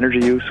impacts on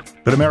energy use.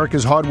 But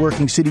America's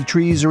hardworking city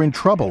trees are in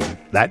trouble.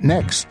 That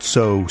next,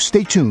 so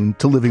stay tuned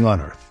to Living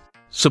on Earth.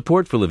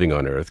 Support for Living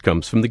on Earth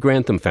comes from the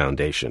Grantham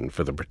Foundation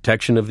for the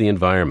Protection of the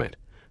Environment,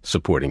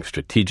 supporting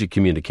strategic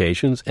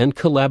communications and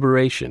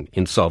collaboration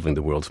in solving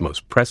the world's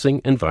most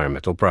pressing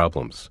environmental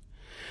problems.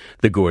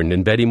 The Gordon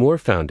and Betty Moore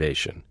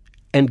Foundation,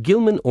 and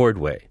Gilman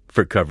Ordway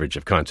for coverage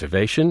of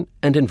conservation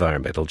and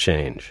environmental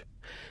change.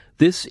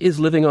 This is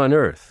Living on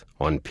Earth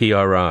on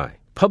PRI,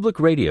 Public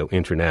Radio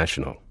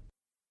International.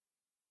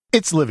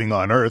 It's Living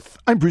on Earth.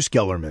 I'm Bruce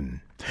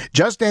Gellerman.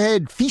 Just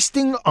ahead,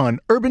 feasting on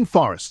urban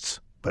forests.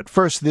 But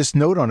first, this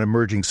note on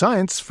emerging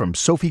science from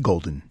Sophie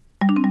Golden.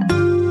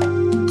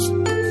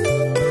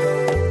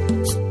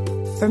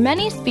 For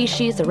many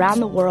species around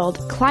the world,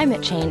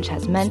 climate change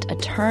has meant a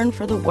turn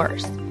for the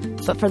worse.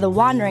 But for the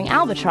wandering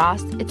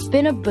albatross, it's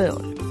been a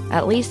boon,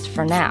 at least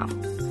for now.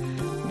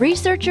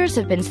 Researchers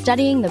have been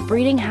studying the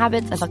breeding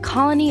habits of a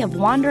colony of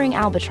wandering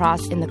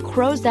albatross in the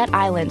Crozet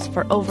Islands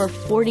for over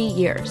 40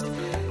 years.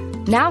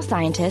 Now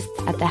scientists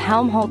at the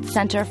Helmholtz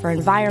Center for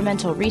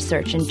Environmental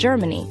Research in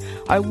Germany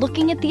are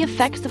looking at the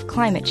effects of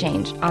climate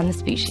change on the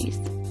species.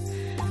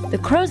 The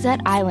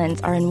Crozet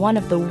Islands are in one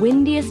of the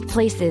windiest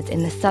places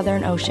in the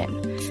Southern Ocean,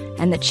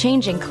 and the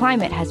changing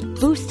climate has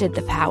boosted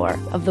the power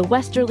of the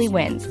westerly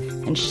winds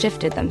and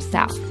shifted them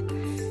south.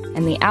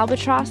 And the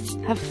albatross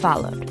have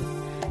followed.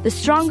 The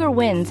stronger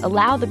winds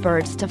allow the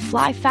birds to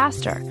fly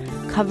faster,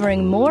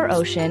 covering more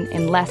ocean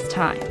in less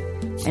time.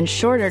 And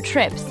shorter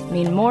trips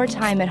mean more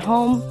time at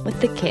home with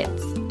the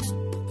kids.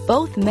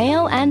 Both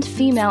male and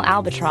female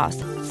albatross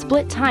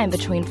split time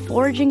between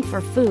foraging for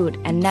food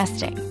and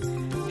nesting.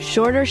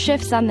 Shorter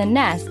shifts on the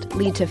nest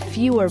lead to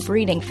fewer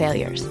breeding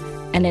failures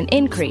and an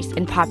increase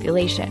in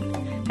population.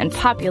 And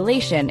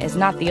population is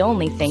not the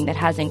only thing that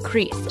has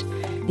increased.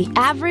 The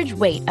average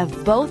weight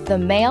of both the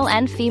male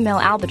and female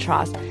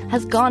albatross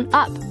has gone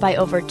up by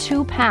over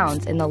 2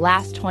 pounds in the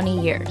last 20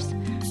 years.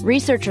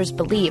 Researchers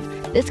believe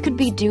this could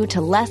be due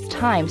to less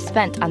time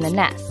spent on the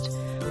nest,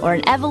 or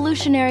an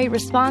evolutionary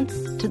response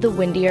to the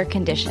windier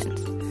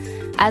conditions.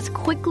 As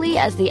quickly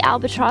as the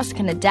albatross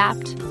can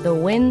adapt, the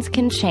winds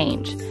can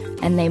change,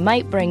 and they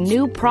might bring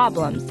new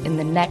problems in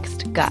the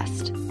next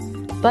gust.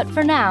 But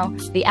for now,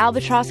 the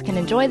albatross can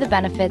enjoy the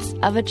benefits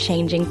of a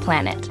changing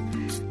planet.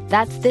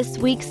 That's this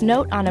week's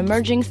Note on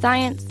Emerging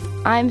Science.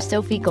 I'm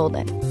Sophie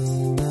Golden.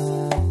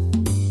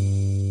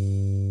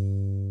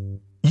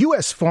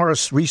 U.S.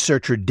 forest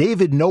researcher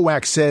David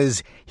Nowak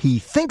says he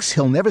thinks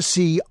he'll never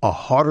see a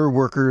harder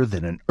worker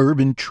than an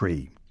urban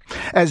tree.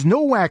 As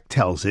Nowak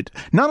tells it,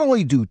 not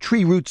only do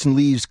tree roots and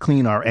leaves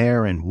clean our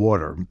air and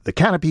water, the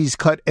canopies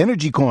cut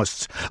energy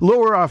costs,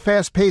 lower our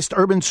fast-paced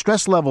urban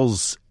stress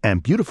levels,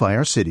 and beautify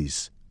our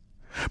cities.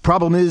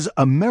 Problem is,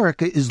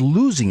 America is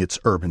losing its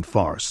urban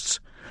forests.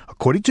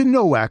 According to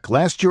Nowak,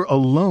 last year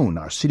alone,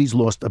 our cities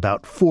lost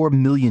about 4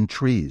 million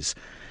trees.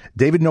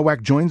 David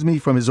Nowak joins me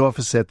from his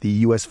office at the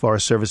U.S.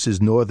 Forest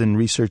Service's Northern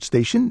Research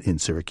Station in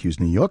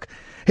Syracuse, New York.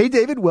 Hey,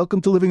 David, welcome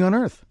to Living on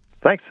Earth.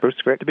 Thanks, Bruce.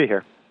 Great to be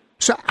here.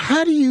 So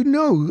how do you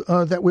know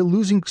that we're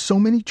losing so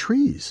many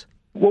trees?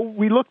 Well,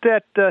 we looked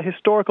at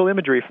historical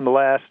imagery from the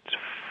last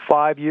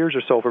 5 years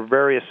or so for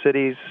various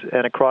cities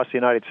and across the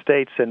United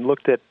States and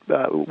looked at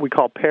what we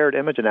call paired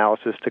image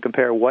analysis to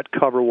compare what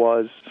cover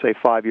was, say,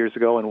 5 years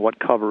ago and what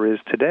cover is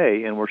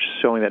today. And we're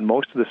showing that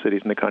most of the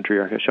cities in the country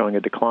are showing a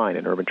decline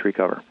in urban tree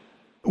cover.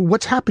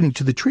 What's happening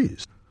to the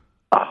trees?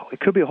 Oh,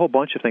 it could be a whole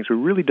bunch of things. We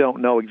really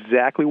don't know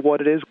exactly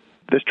what it is.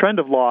 This trend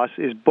of loss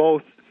is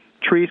both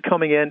trees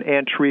coming in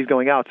and trees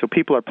going out. So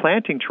people are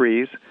planting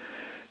trees.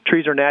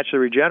 Trees are naturally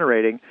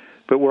regenerating,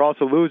 but we're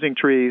also losing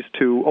trees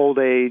to old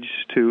age,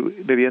 to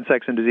maybe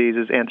insects and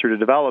diseases, and through the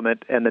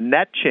development. And the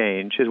net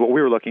change is what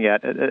we were looking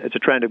at. It's a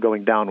trend of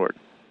going downward.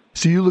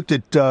 So you looked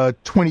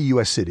at 20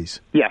 U.S. cities?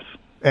 Yes.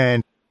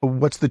 And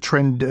what's the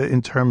trend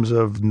in terms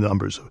of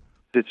numbers?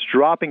 It's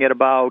dropping at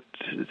about,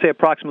 say,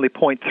 approximately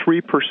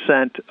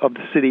 0.3% of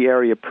the city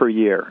area per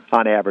year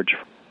on average.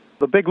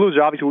 The big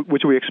loser, obviously,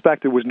 which we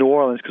expected, was New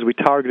Orleans, because we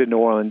targeted New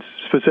Orleans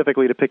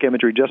specifically to pick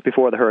imagery just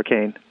before the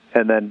hurricane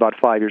and then about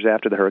 5 years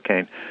after the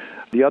hurricane.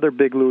 The other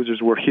big losers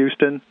were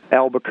Houston,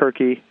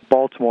 Albuquerque,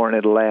 Baltimore, and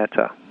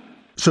Atlanta.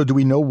 So do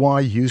we know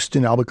why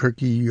Houston,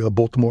 Albuquerque,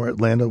 Baltimore,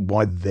 Atlanta,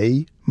 why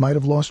they might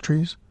have lost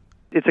trees?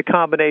 It's a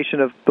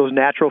combination of those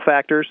natural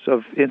factors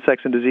of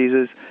insects and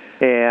diseases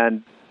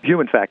and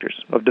human factors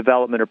of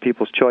development or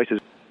people's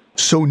choices.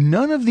 So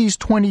none of these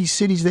 20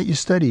 cities that you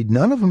studied,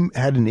 none of them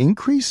had an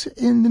increase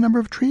in the number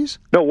of trees?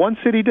 No, one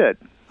city did.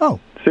 Oh.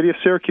 The city of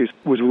Syracuse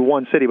was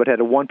one city, but had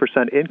a 1%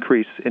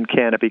 increase in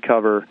canopy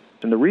cover.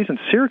 And the reason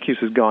Syracuse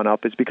has gone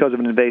up is because of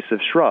an invasive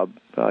shrub.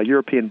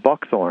 European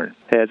buckthorn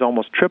has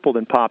almost tripled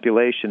in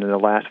population in the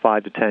last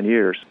 5 to 10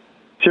 years.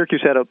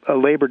 Syracuse had a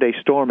Labor Day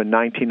storm in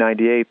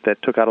 1998 that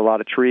took out a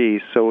lot of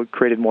trees, so it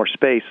created more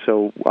space.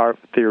 So our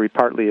theory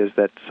partly is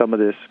that some of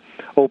this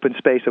open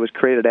space that was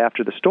created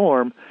after the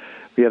storm,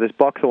 we have this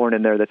buckthorn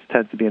in there that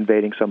tends to be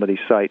invading some of these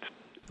sites.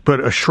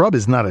 But a shrub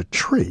is not a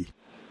tree.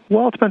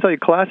 Well, it depends how you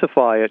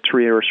classify a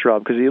tree or a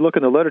shrub, because if you look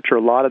in the literature,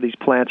 a lot of these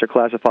plants are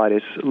classified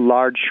as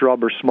large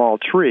shrub or small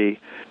tree.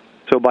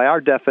 So by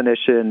our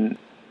definition,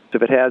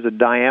 if it has a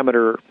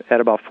diameter at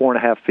about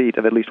 4.5 feet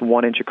of at least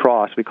 1 inch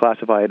across, we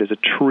classify it as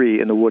a tree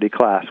in the woody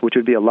class, which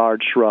would be a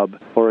large shrub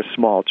or a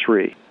small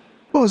tree.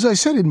 Well, as I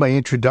said in my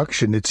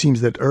introduction, it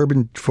seems that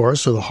urban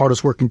forests are the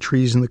hardest working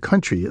trees in the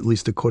country, at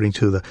least according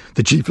to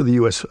the chief of the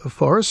U.S.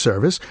 Forest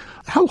Service.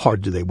 How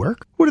hard do they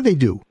work? What do they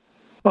do?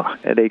 Well,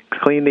 they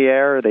clean the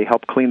air. They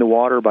help clean the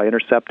water by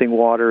intercepting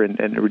water and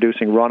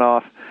reducing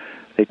runoff.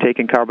 They take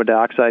in carbon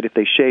dioxide. If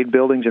they shade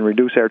buildings and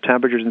reduce air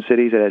temperatures in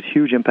cities, it has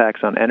huge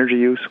impacts on energy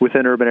use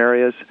within urban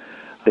areas.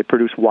 They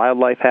produce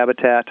wildlife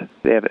habitat.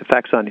 They have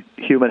effects on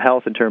human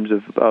health in terms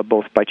of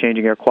both by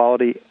changing air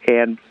quality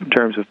and in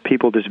terms of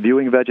people just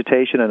viewing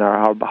vegetation and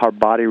our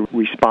body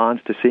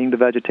responds to seeing the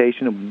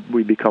vegetation, and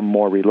we become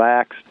more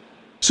relaxed.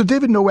 So,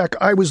 David Nowak,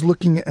 I was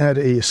looking at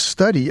a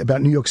study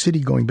about New York City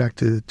going back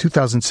to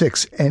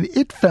 2006, and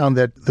it found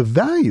that the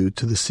value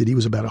to the city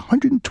was about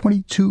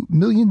 $122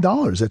 million.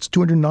 That's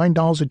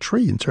 $209 a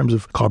tree in terms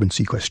of carbon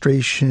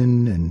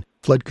sequestration and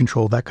flood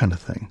control, that kind of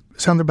thing.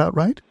 Sound about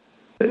right?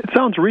 It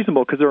sounds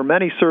reasonable because there are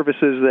many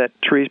services that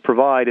trees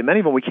provide, and many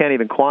of them we can't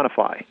even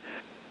quantify.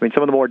 I mean,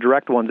 some of the more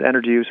direct ones,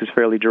 energy use is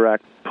fairly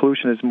direct.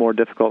 Pollution is more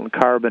difficult, and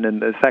carbon and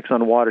the effects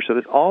on water. So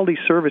there's all these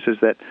services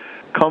that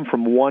come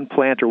from one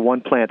plant or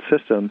one plant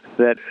system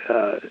that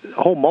a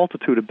whole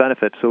multitude of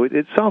benefits. So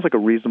it sounds like a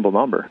reasonable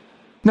number.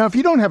 Now, if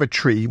you don't have a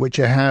tree, what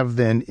you have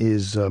then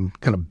is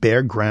kind of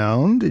bare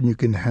ground, and you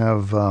can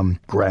have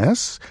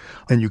grass,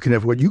 and you can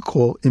have what you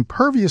call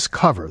impervious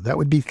cover. That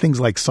would be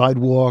things like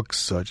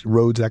sidewalks,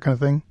 roads, that kind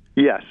of thing?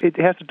 Yes. It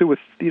has to do with,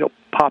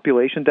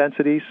 population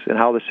densities and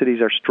how the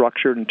cities are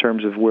structured in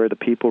terms of where the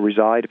people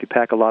reside. If you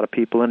pack a lot of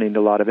people in and need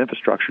a lot of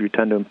infrastructure, you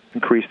tend to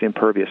increase the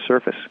impervious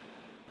surface.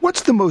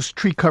 What's the most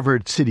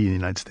tree-covered city in the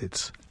United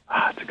States?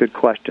 That's a good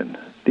question.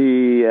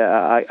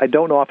 I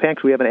don't know offhand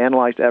because we haven't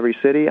analyzed every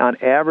city. On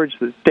average,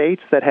 the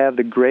states that have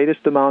the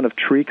greatest amount of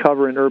tree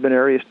cover in urban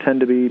areas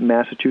tend to be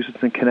Massachusetts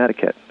and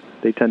Connecticut.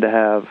 They tend to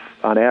have,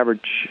 on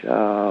average,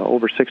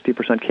 over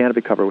 60%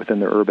 canopy cover within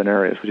their urban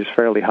areas, which is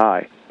fairly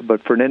high.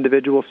 But for an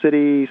individual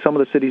city, some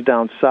of the cities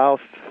down south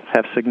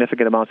have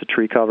significant amounts of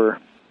tree cover.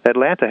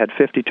 Atlanta had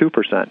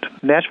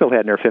 52%. Nashville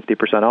had near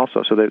 50%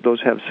 also, so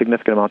those have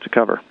significant amounts of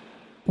cover.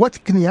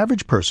 What can the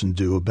average person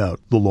do about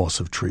the loss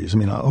of trees? I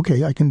mean,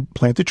 okay, I can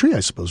plant a tree, I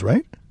suppose,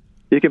 right?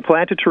 You can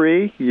plant a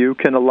tree. You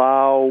can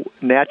allow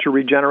natural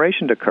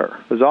regeneration to occur.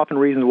 There's often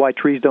reasons why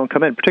trees don't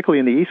come in, particularly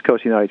in the East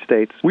Coast of the United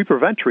States. We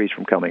prevent trees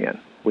from coming in.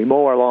 We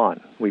mow our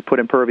lawn. We put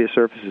impervious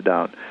surfaces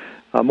down.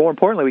 More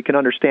importantly, we can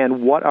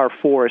understand what our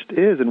forest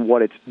is and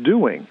what it's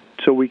doing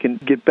so we can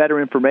get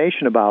better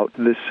information about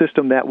the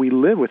system that we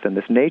live within,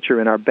 this nature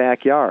in our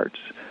backyards.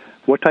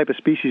 What type of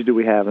species do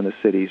we have in the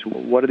cities?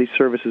 What are these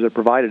services that are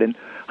provided? And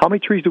how many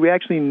trees do we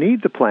actually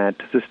need to plant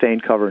to sustain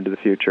cover into the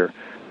future?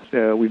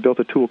 We built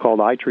a tool called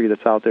iTree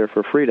that's out there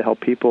for free to help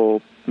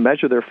people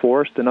measure their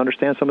forest and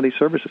understand some of these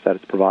services that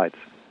it provides.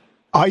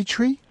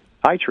 iTree?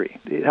 iTree.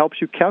 It helps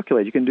you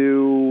calculate. You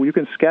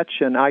can sketch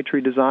an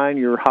iTree design,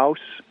 your house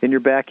in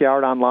your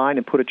backyard online,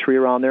 and put a tree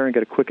around there and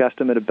get a quick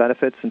estimate of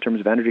benefits in terms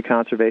of energy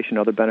conservation and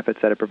other benefits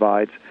that it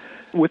provides.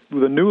 With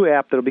the new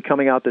app that will be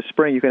coming out this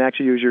spring, you can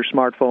actually use your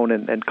smartphone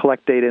and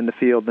collect data in the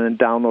field and then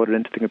download it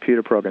into the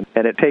computer program.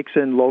 And it takes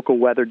in local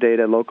weather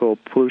data, local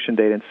pollution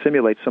data, and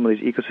simulates some of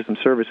these ecosystem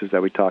services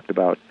that we talked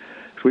about.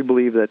 So we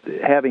believe that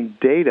having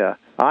data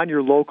on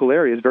your local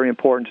area is very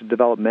important to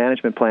develop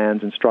management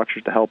plans and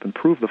structures to help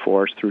improve the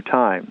forest through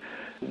time.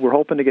 We're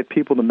hoping to get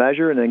people to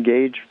measure and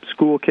engage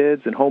school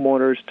kids and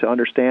homeowners to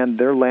understand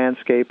their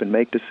landscape and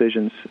make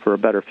decisions for a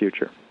better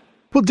future.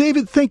 Well,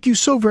 David, thank you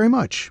so very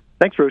much.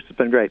 Thanks, Bruce. It's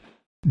been great.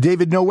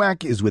 David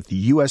Nowak is with the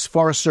U.S.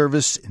 Forest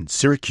Service in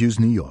Syracuse,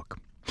 New York.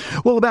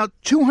 Well, about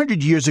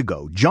 200 years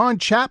ago, John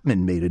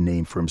Chapman made a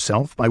name for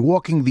himself by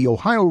walking the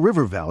Ohio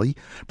River Valley,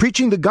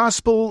 preaching the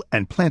gospel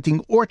and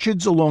planting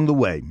orchards along the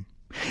way.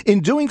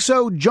 In doing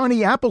so,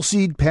 Johnny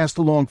Appleseed passed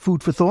along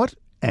food for thought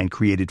and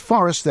created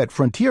forests that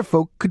frontier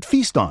folk could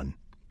feast on.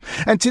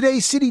 And today,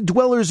 city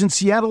dwellers in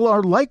Seattle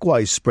are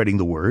likewise spreading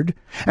the word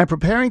and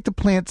preparing to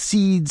plant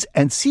seeds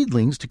and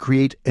seedlings to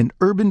create an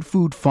urban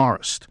food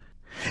forest.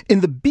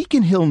 In the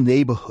Beacon Hill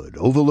neighborhood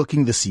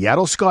overlooking the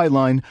Seattle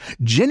skyline,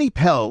 Jenny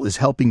Pell is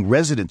helping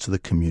residents of the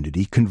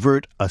community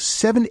convert a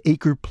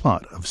 7-acre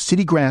plot of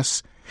city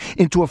grass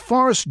into a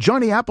forest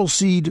Johnny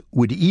Appleseed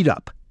would eat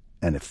up.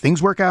 And if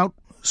things work out,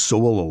 so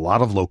will a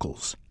lot of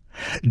locals.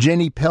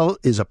 Jenny Pell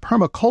is a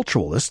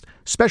permaculturalist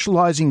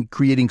specializing in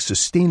creating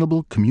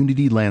sustainable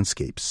community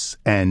landscapes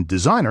and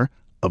designer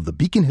of the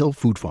Beacon Hill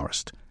Food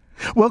Forest.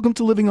 Welcome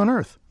to Living on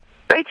Earth.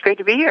 It's great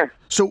to be here.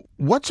 So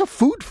what's a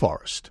food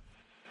forest?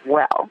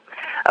 Well,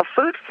 a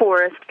food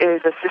forest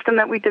is a system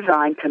that we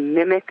designed to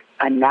mimic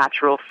a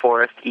natural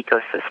forest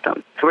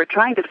ecosystem. So we're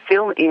trying to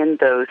fill in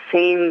those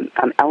same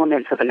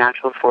elements of a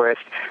natural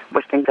forest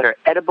with things that are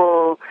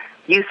edible,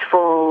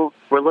 useful.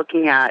 We're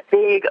looking at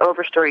big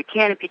overstory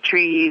canopy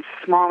trees,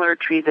 smaller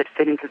trees that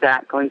fit into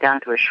that, going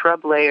down to a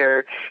shrub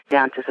layer,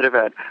 down to sort of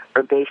a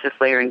herbaceous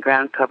layer and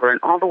ground cover, and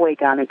all the way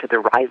down into the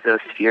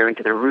rhizosphere,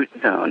 into the root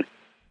zone.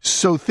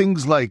 So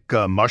things like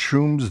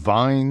mushrooms,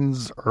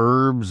 vines,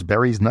 herbs,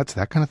 berries, nuts,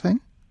 that kind of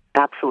thing?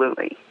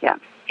 Absolutely, yeah.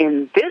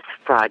 In this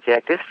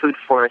project, this food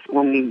forest,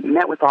 when we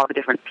met with all the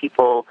different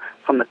people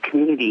from the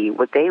community,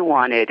 what they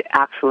wanted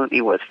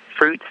absolutely was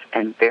fruits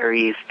and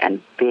berries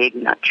and big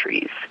nut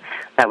trees.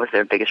 That was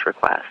their biggest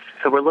request.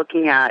 So we're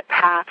looking at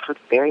paths with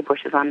berry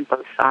bushes on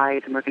both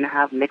sides, and we're going to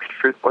have mixed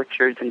fruit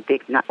orchards and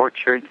big nut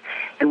orchards.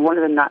 And one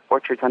of the nut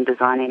orchards I'm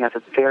designing has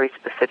a very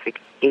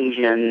specific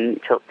Asian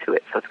tilt to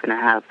it. So it's going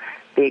to have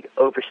big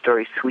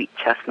overstory sweet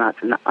chestnuts,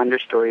 and the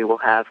understory will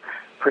have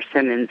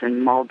persimmons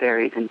and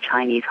mulberries and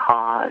Chinese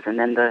haws, and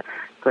then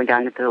going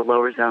down into the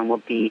lower zone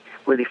will be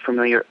really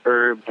familiar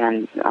herb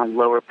and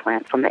lower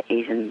plants from the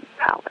Asian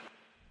palette.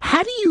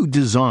 How do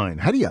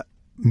you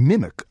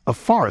mimic a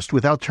forest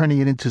without turning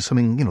it into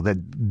something,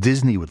 that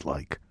Disney would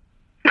like?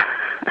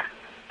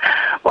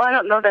 Well, I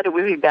don't know that it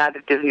would be bad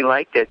if Disney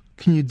liked it.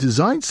 Can you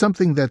design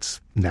something that's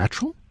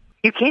natural?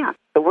 You can.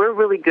 So we're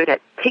really good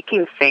at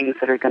picking things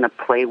that are going to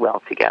play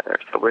well together.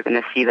 So we're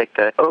going to see like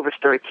the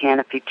overstory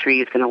canopy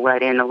tree is going to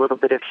let in a little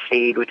bit of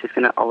shade, which is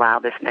going to allow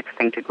this next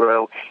thing to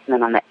grow. And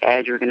then on the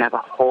edge, we're going to have a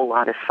whole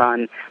lot of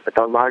sun, but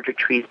the larger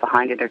trees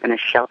behind it are going to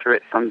shelter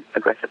it from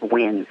aggressive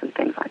winds and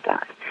things like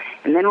that.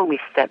 And then when we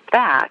step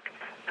back,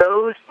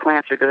 those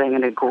plants are going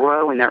to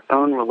grow in their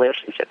own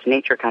relationships.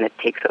 Nature kind of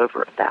takes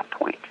over at that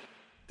point.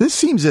 This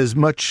seems as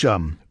much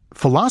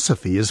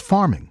philosophy as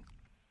farming.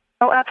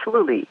 Oh,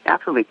 absolutely,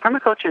 absolutely.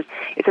 Permaculture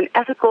is an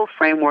ethical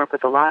framework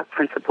with a lot of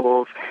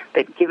principles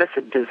that give us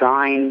a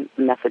design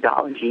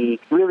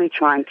methodology, really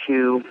trying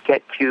to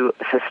get to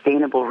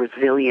sustainable,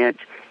 resilient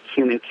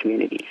human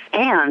communities.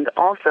 And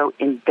also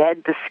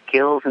embed the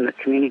skills in the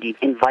community,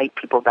 invite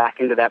people back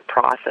into that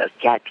process,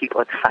 get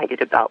people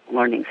excited about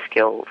learning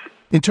skills.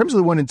 In terms of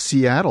the one in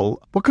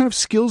Seattle, what kind of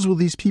skills will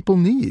these people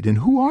need, and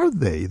who are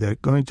they that are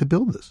going to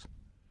build this?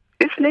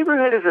 This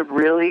neighborhood is a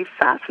really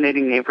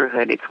fascinating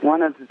neighborhood. It's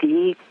one of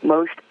the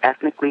most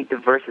ethnically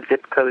diverse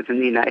zip codes in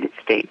the United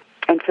States.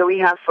 And so we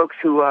have folks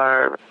who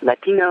are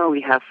Latino,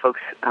 we have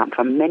folks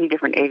from many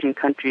different Asian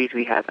countries,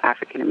 we have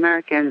African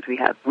Americans, we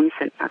have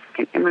recent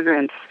African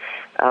immigrants,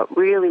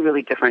 really,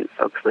 really different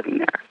folks living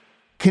there.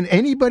 Can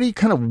anybody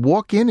kind of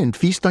walk in and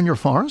feast on your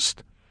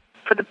forest?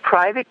 For the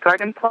private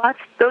garden plots,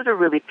 those are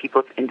really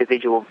people's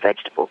individual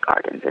vegetable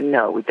gardens. And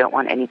no, we don't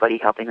want anybody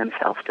helping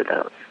themselves to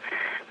those.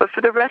 But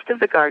for the rest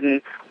of the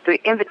garden,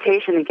 the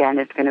invitation, again,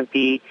 is going to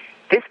be,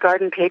 this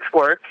garden takes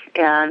work,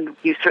 and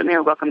you certainly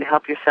are welcome to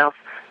help yourself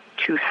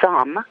to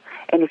some.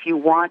 And if you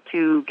want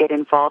to get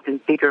involved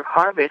in bigger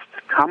harvests,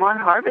 come on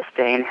harvest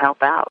day and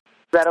help out.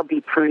 That'll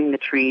be pruning the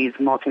trees,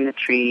 mulching the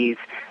trees.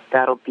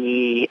 That'll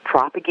be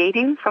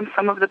propagating from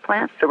some of the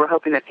plants. So we're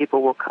hoping that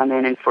people will come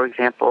in and, for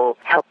example,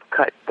 help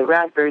cut the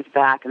raspberries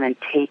back and then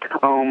take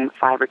home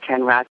 5 or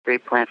 10 raspberry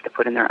plants to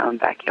put in their own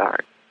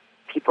backyard.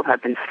 People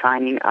have been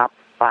signing up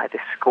by the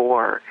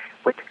score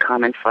with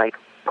comments like,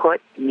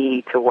 put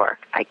me to work.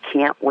 I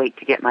can't wait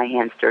to get my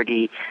hands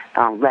dirty.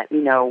 Let me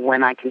know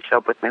when I can show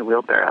up with my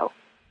wheelbarrow.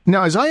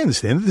 Now, as I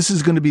understand it, this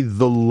is going to be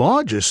the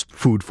largest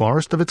food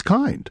forest of its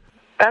kind.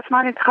 That's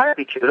not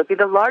entirely true. It'll be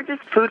the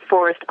largest food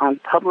forest on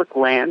public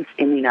lands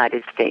in the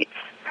United States.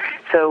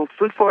 So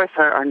food forests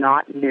are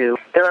not new.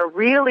 There are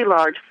really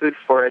large food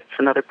forests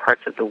in other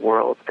parts of the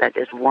world. That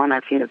is one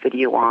I've seen a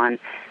video on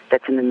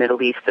that's in the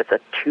Middle East. That's a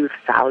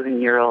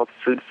 2,000-year-old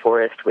food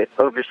forest with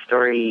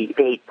overstory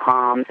date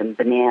palms and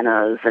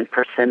bananas and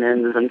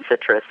persimmons and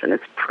citrus, and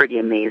it's pretty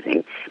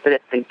amazing. But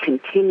it's been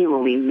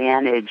continually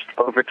managed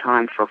over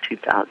time for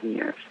 2,000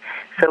 years.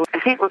 So I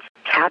think what's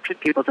captured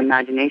people's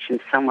imagination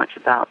so much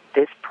about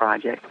this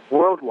project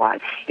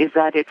worldwide is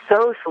that it's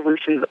so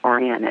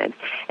solutions-oriented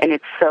and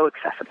it's so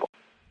accessible.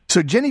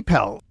 So Jenny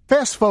Pell,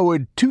 fast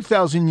forward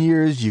 2,000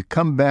 years, you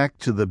come back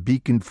to the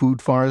Beacon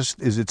Food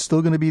Forest. Is it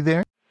still going to be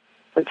there?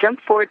 We'll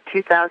jump forward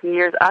 2,000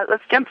 years.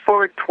 Let's jump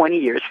forward 20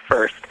 years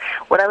first.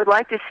 What I would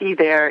like to see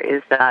there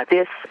is that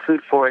this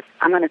food forest,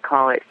 I'm going to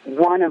call it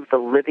one of the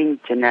living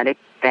genetic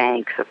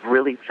banks of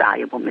really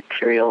valuable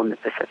material in the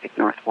Pacific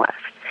Northwest.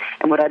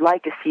 And what I'd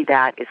like to see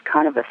that is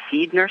kind of a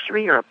seed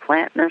nursery or a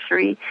plant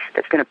nursery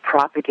that's going to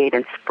propagate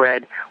and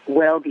spread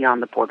well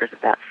beyond the borders of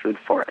that food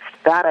forest.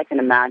 That I can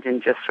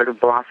imagine just sort of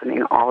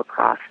blossoming all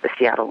across the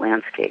Seattle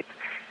landscape.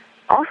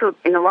 Also,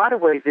 in a lot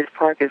of ways, this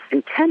park is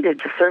intended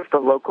to serve the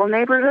local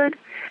neighborhood,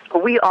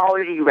 but we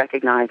already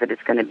recognize that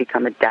it's going to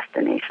become a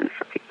destination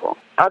for people.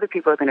 Other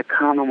people are going to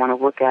come and want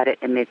to look at it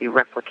and maybe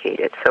replicate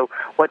it. So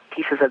what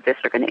pieces of this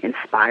are going to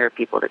inspire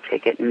people to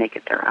take it and make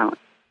it their own?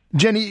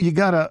 Jenny, you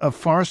got a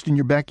forest in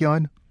your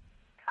backyard?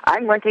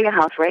 I'm renting a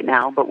house right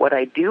now, but what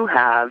I do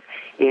have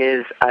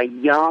is a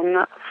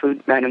young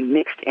food and a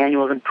mixed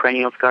annuals and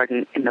perennials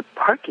garden in the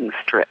parking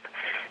strip.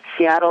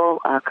 Seattle,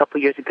 a couple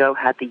years ago,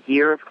 had the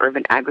Year of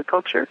Urban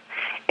Agriculture,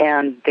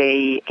 and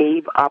they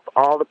gave up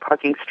all the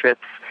parking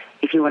strips.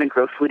 If you want to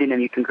grow food in them,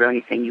 you can grow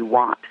anything you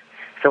want.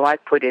 So I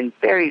put in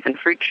berries and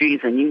fruit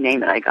trees, and you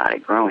name it, I got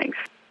it growing.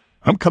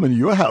 I'm coming to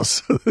your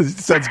house.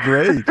 Sounds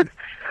great.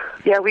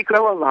 Yeah, we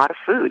grow a lot of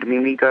food. I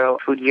mean, we grow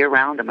food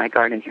year-round in my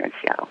garden here in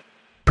Seattle.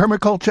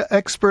 Permaculture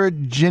expert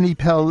Jenny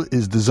Pell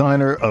is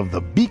designer of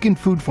the Beacon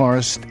Food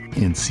Forest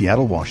in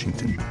Seattle,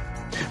 Washington.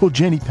 Well,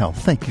 Jenny Pell,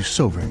 thank you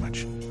so very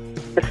much.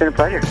 It's been a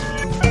pleasure.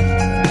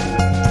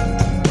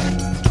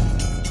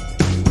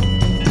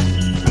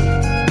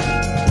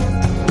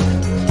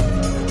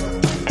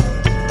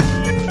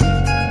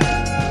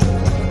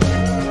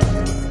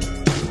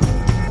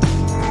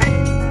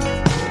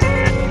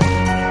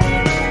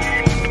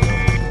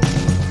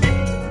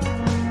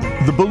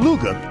 The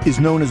beluga is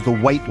known as the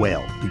white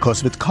whale because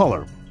of its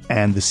color,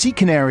 and the sea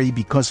canary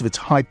because of its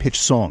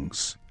high-pitched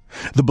songs.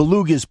 The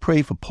beluga is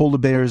prey for polar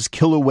bears,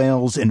 killer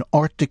whales, and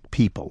Arctic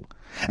people,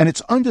 and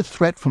it's under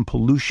threat from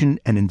pollution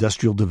and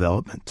industrial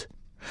development.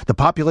 The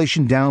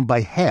population down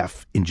by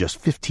half in just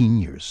 15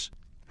 years.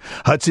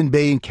 Hudson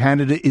Bay in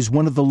Canada is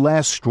one of the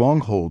last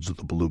strongholds of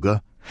the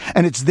beluga,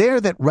 and it's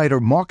there that writer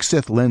Mark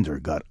Seth Lender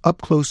got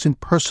up close and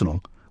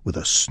personal with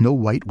a snow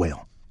white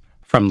whale.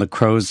 From the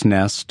crow's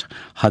nest,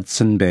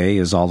 Hudson Bay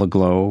is all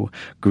aglow,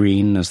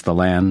 green as the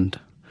land.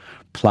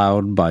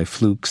 Plowed by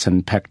flukes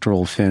and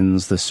pectoral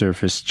fins, the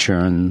surface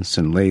churns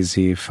in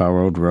lazy,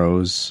 furrowed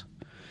rows.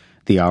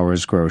 The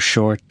hours grow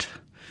short,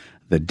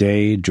 the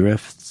day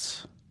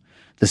drifts,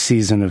 the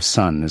season of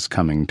sun is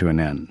coming to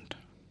an end.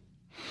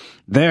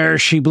 There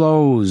she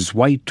blows,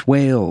 white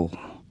whale.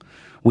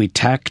 We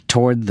tack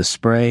toward the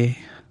spray.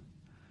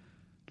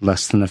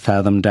 Less than a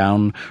fathom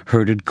down,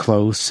 herded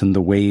close in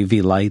the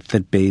wavy light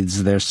that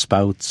bathes their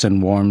spouts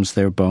and warms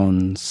their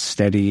bones,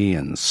 steady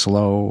and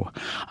slow,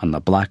 on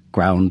the black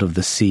ground of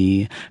the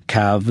sea,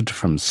 calved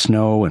from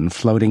snow and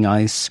floating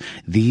ice,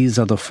 these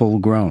are the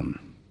full-grown.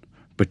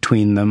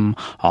 Between them,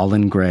 all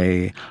in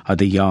gray, are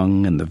the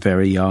young and the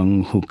very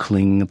young who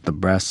cling at the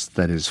breast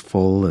that is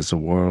full as a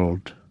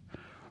world.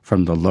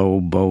 From the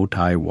low boat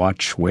I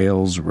watch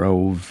whales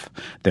rove,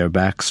 their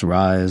backs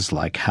rise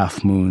like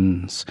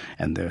half-moons,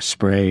 and their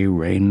spray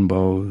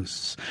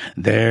rainbows.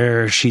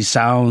 There she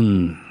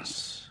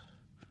sounds!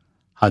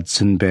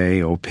 Hudson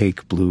Bay,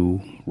 opaque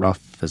blue,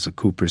 rough as a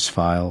cooper's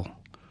file.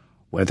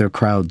 Weather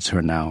crowds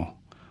her now,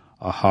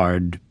 a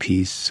hard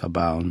peace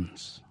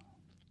abounds.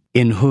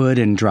 In hood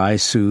and dry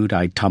suit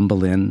I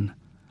tumble in,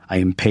 I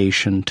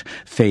impatient,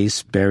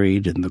 face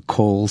buried in the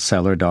coal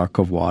cellar dark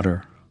of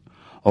water.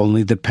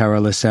 Only the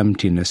perilous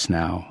emptiness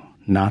now,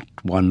 not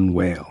one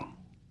whale.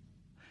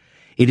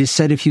 It is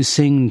said if you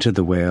sing to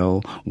the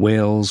whale,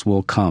 whales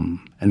will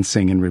come and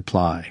sing in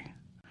reply.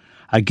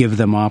 I give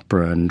them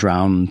opera and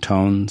drowned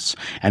tones,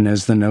 and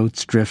as the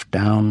notes drift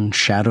down,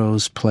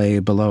 shadows play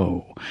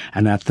below,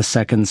 and at the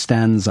second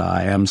stanza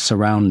I am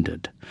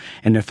surrounded.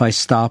 And if I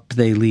stop,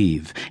 they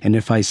leave, and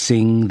if I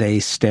sing, they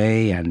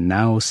stay, and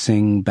now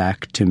sing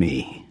back to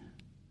me.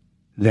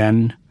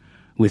 Then,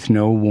 with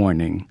no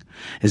warning,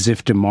 as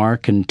if to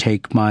mark and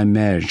take my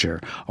measure,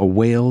 a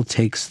whale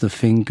takes the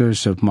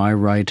fingers of my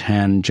right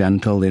hand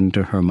gentle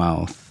into her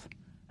mouth,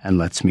 and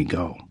lets me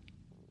go.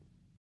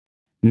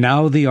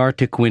 Now the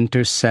Arctic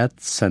winter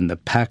sets, and the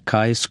pack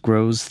ice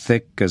grows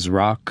thick as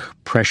rock,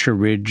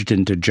 pressure-ridged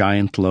into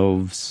giant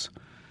loaves,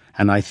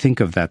 and I think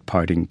of that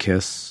parting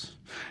kiss,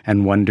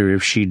 and wonder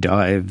if she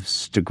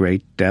dives to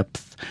great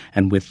depth,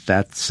 and with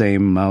that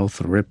same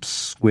mouth rips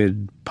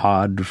squid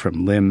pod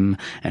from limb,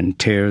 and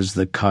tears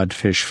the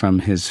codfish from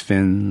his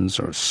fins,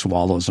 or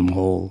swallows 'em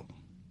whole.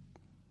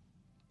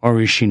 Or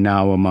is she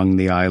now among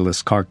the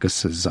eyeless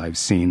carcasses I've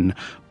seen,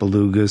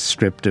 belugas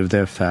stripped of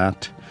their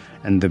fat,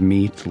 and the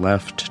meat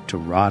left to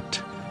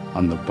rot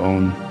on the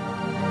bone?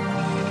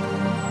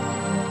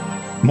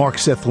 Mark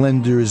Seth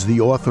Lender is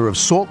the author of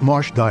Salt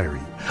Marsh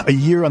Diary, A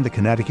Year on the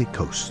Connecticut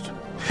Coast.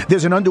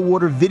 There's an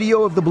underwater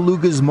video of the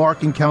belugas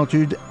Mark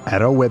encountered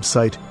at our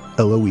website,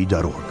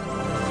 LOE.org.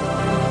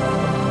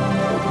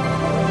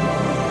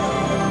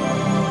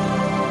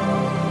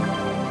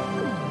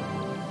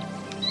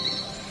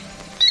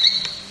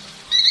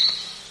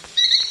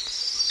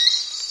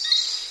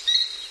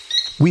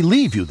 We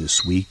leave you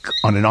this week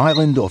on an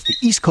island off the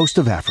east coast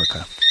of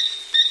Africa.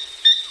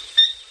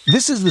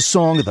 This is the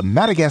song of the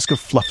Madagascar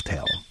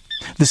flufftail.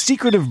 The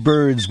secretive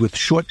birds with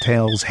short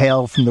tails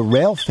hail from the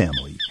rail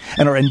family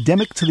and are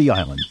endemic to the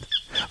island.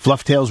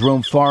 Flufftails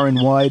roam far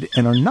and wide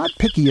and are not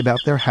picky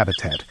about their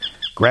habitat.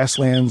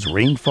 Grasslands,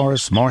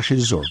 rainforests,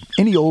 marshes, or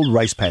any old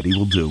rice paddy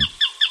will do.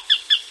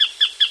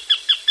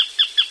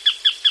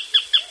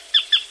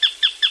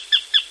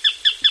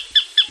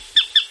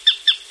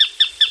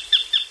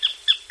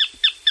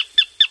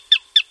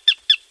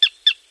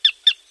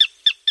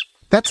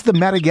 That's the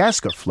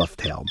Madagascar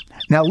flufftail.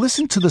 Now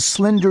listen to the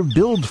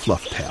slender-billed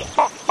flufftail.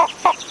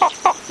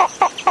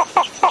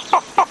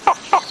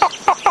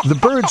 The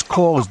bird's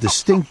call is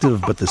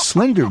distinctive, but the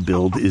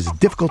slender-billed is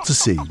difficult to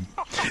see.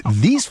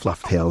 These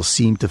flufftails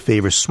seem to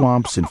favor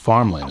swamps and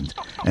farmland,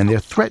 and they're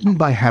threatened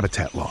by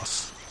habitat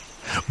loss.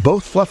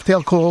 Both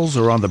flufftail calls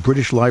are on the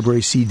British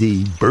Library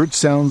CD, Bird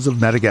Sounds of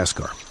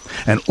Madagascar,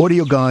 an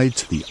audio guide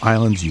to the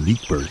island's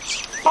unique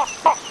birds.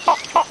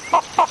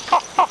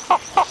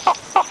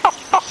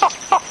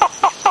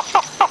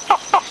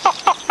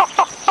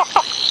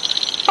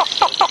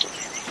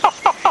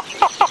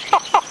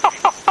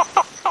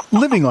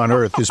 Living on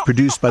Earth is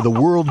produced by the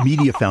World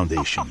Media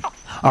Foundation.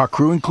 Our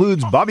crew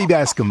includes Bobby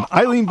Bascom,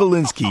 Eileen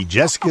Belinsky,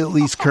 Jessica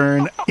Elise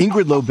Kern,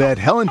 Ingrid Lobet,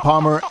 Helen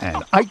Palmer,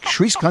 and Ike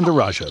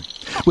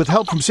Sriskandaraja, with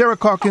help from Sarah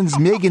Calkins,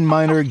 Megan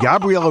Miner,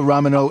 Gabriella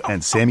Romano,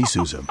 and Sammy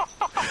Souza.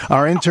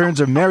 Our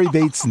interns are Mary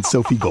Bates and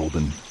Sophie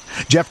Golden.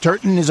 Jeff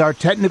Turton is our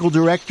technical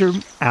director.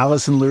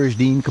 Allison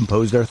Lurshdeen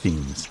composed our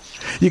themes.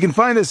 You can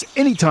find us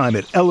anytime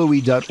at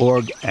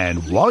LOE.org,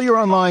 and while you're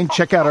online,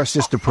 check out our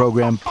sister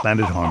program,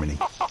 Planet Harmony.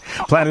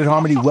 Planet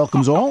Harmony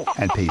welcomes all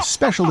and pays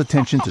special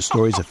attention to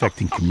stories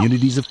affecting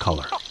communities of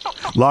color.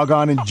 Log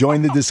on and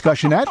join the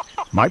discussion at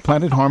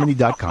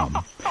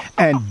myplanetharmony.com.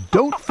 And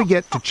don't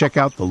forget to check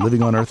out the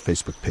Living on Earth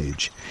Facebook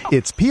page.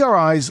 It's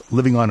PRI's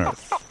Living on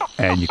Earth.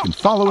 And you can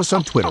follow us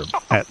on Twitter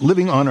at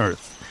Living on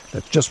Earth.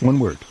 That's just one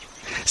word.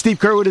 Steve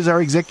Curwood is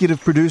our executive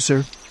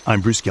producer.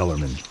 I'm Bruce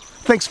Gellerman.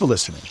 Thanks for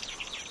listening.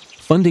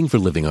 Funding for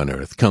Living on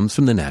Earth comes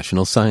from the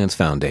National Science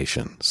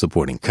Foundation,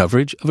 supporting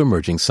coverage of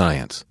emerging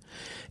science.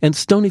 And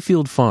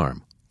Stonyfield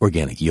Farm,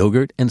 organic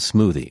yogurt and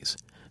smoothies.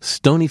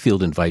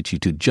 Stonyfield invites you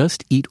to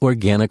just eat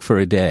organic for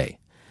a day.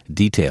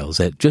 Details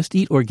at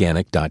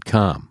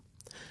justeatorganic.com.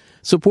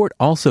 Support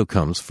also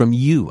comes from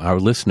you, our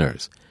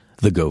listeners,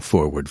 the Go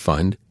Forward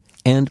Fund,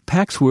 and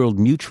Pax World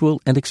Mutual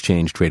and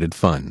Exchange Traded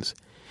Funds,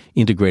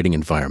 integrating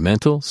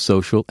environmental,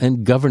 social,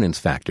 and governance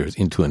factors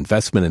into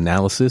investment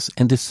analysis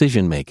and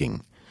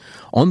decision-making.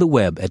 On the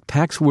web at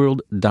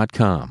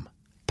paxworld.com.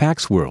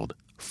 Pax World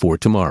for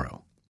tomorrow.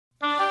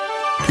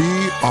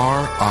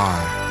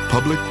 PRI,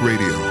 Public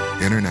Radio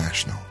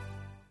International.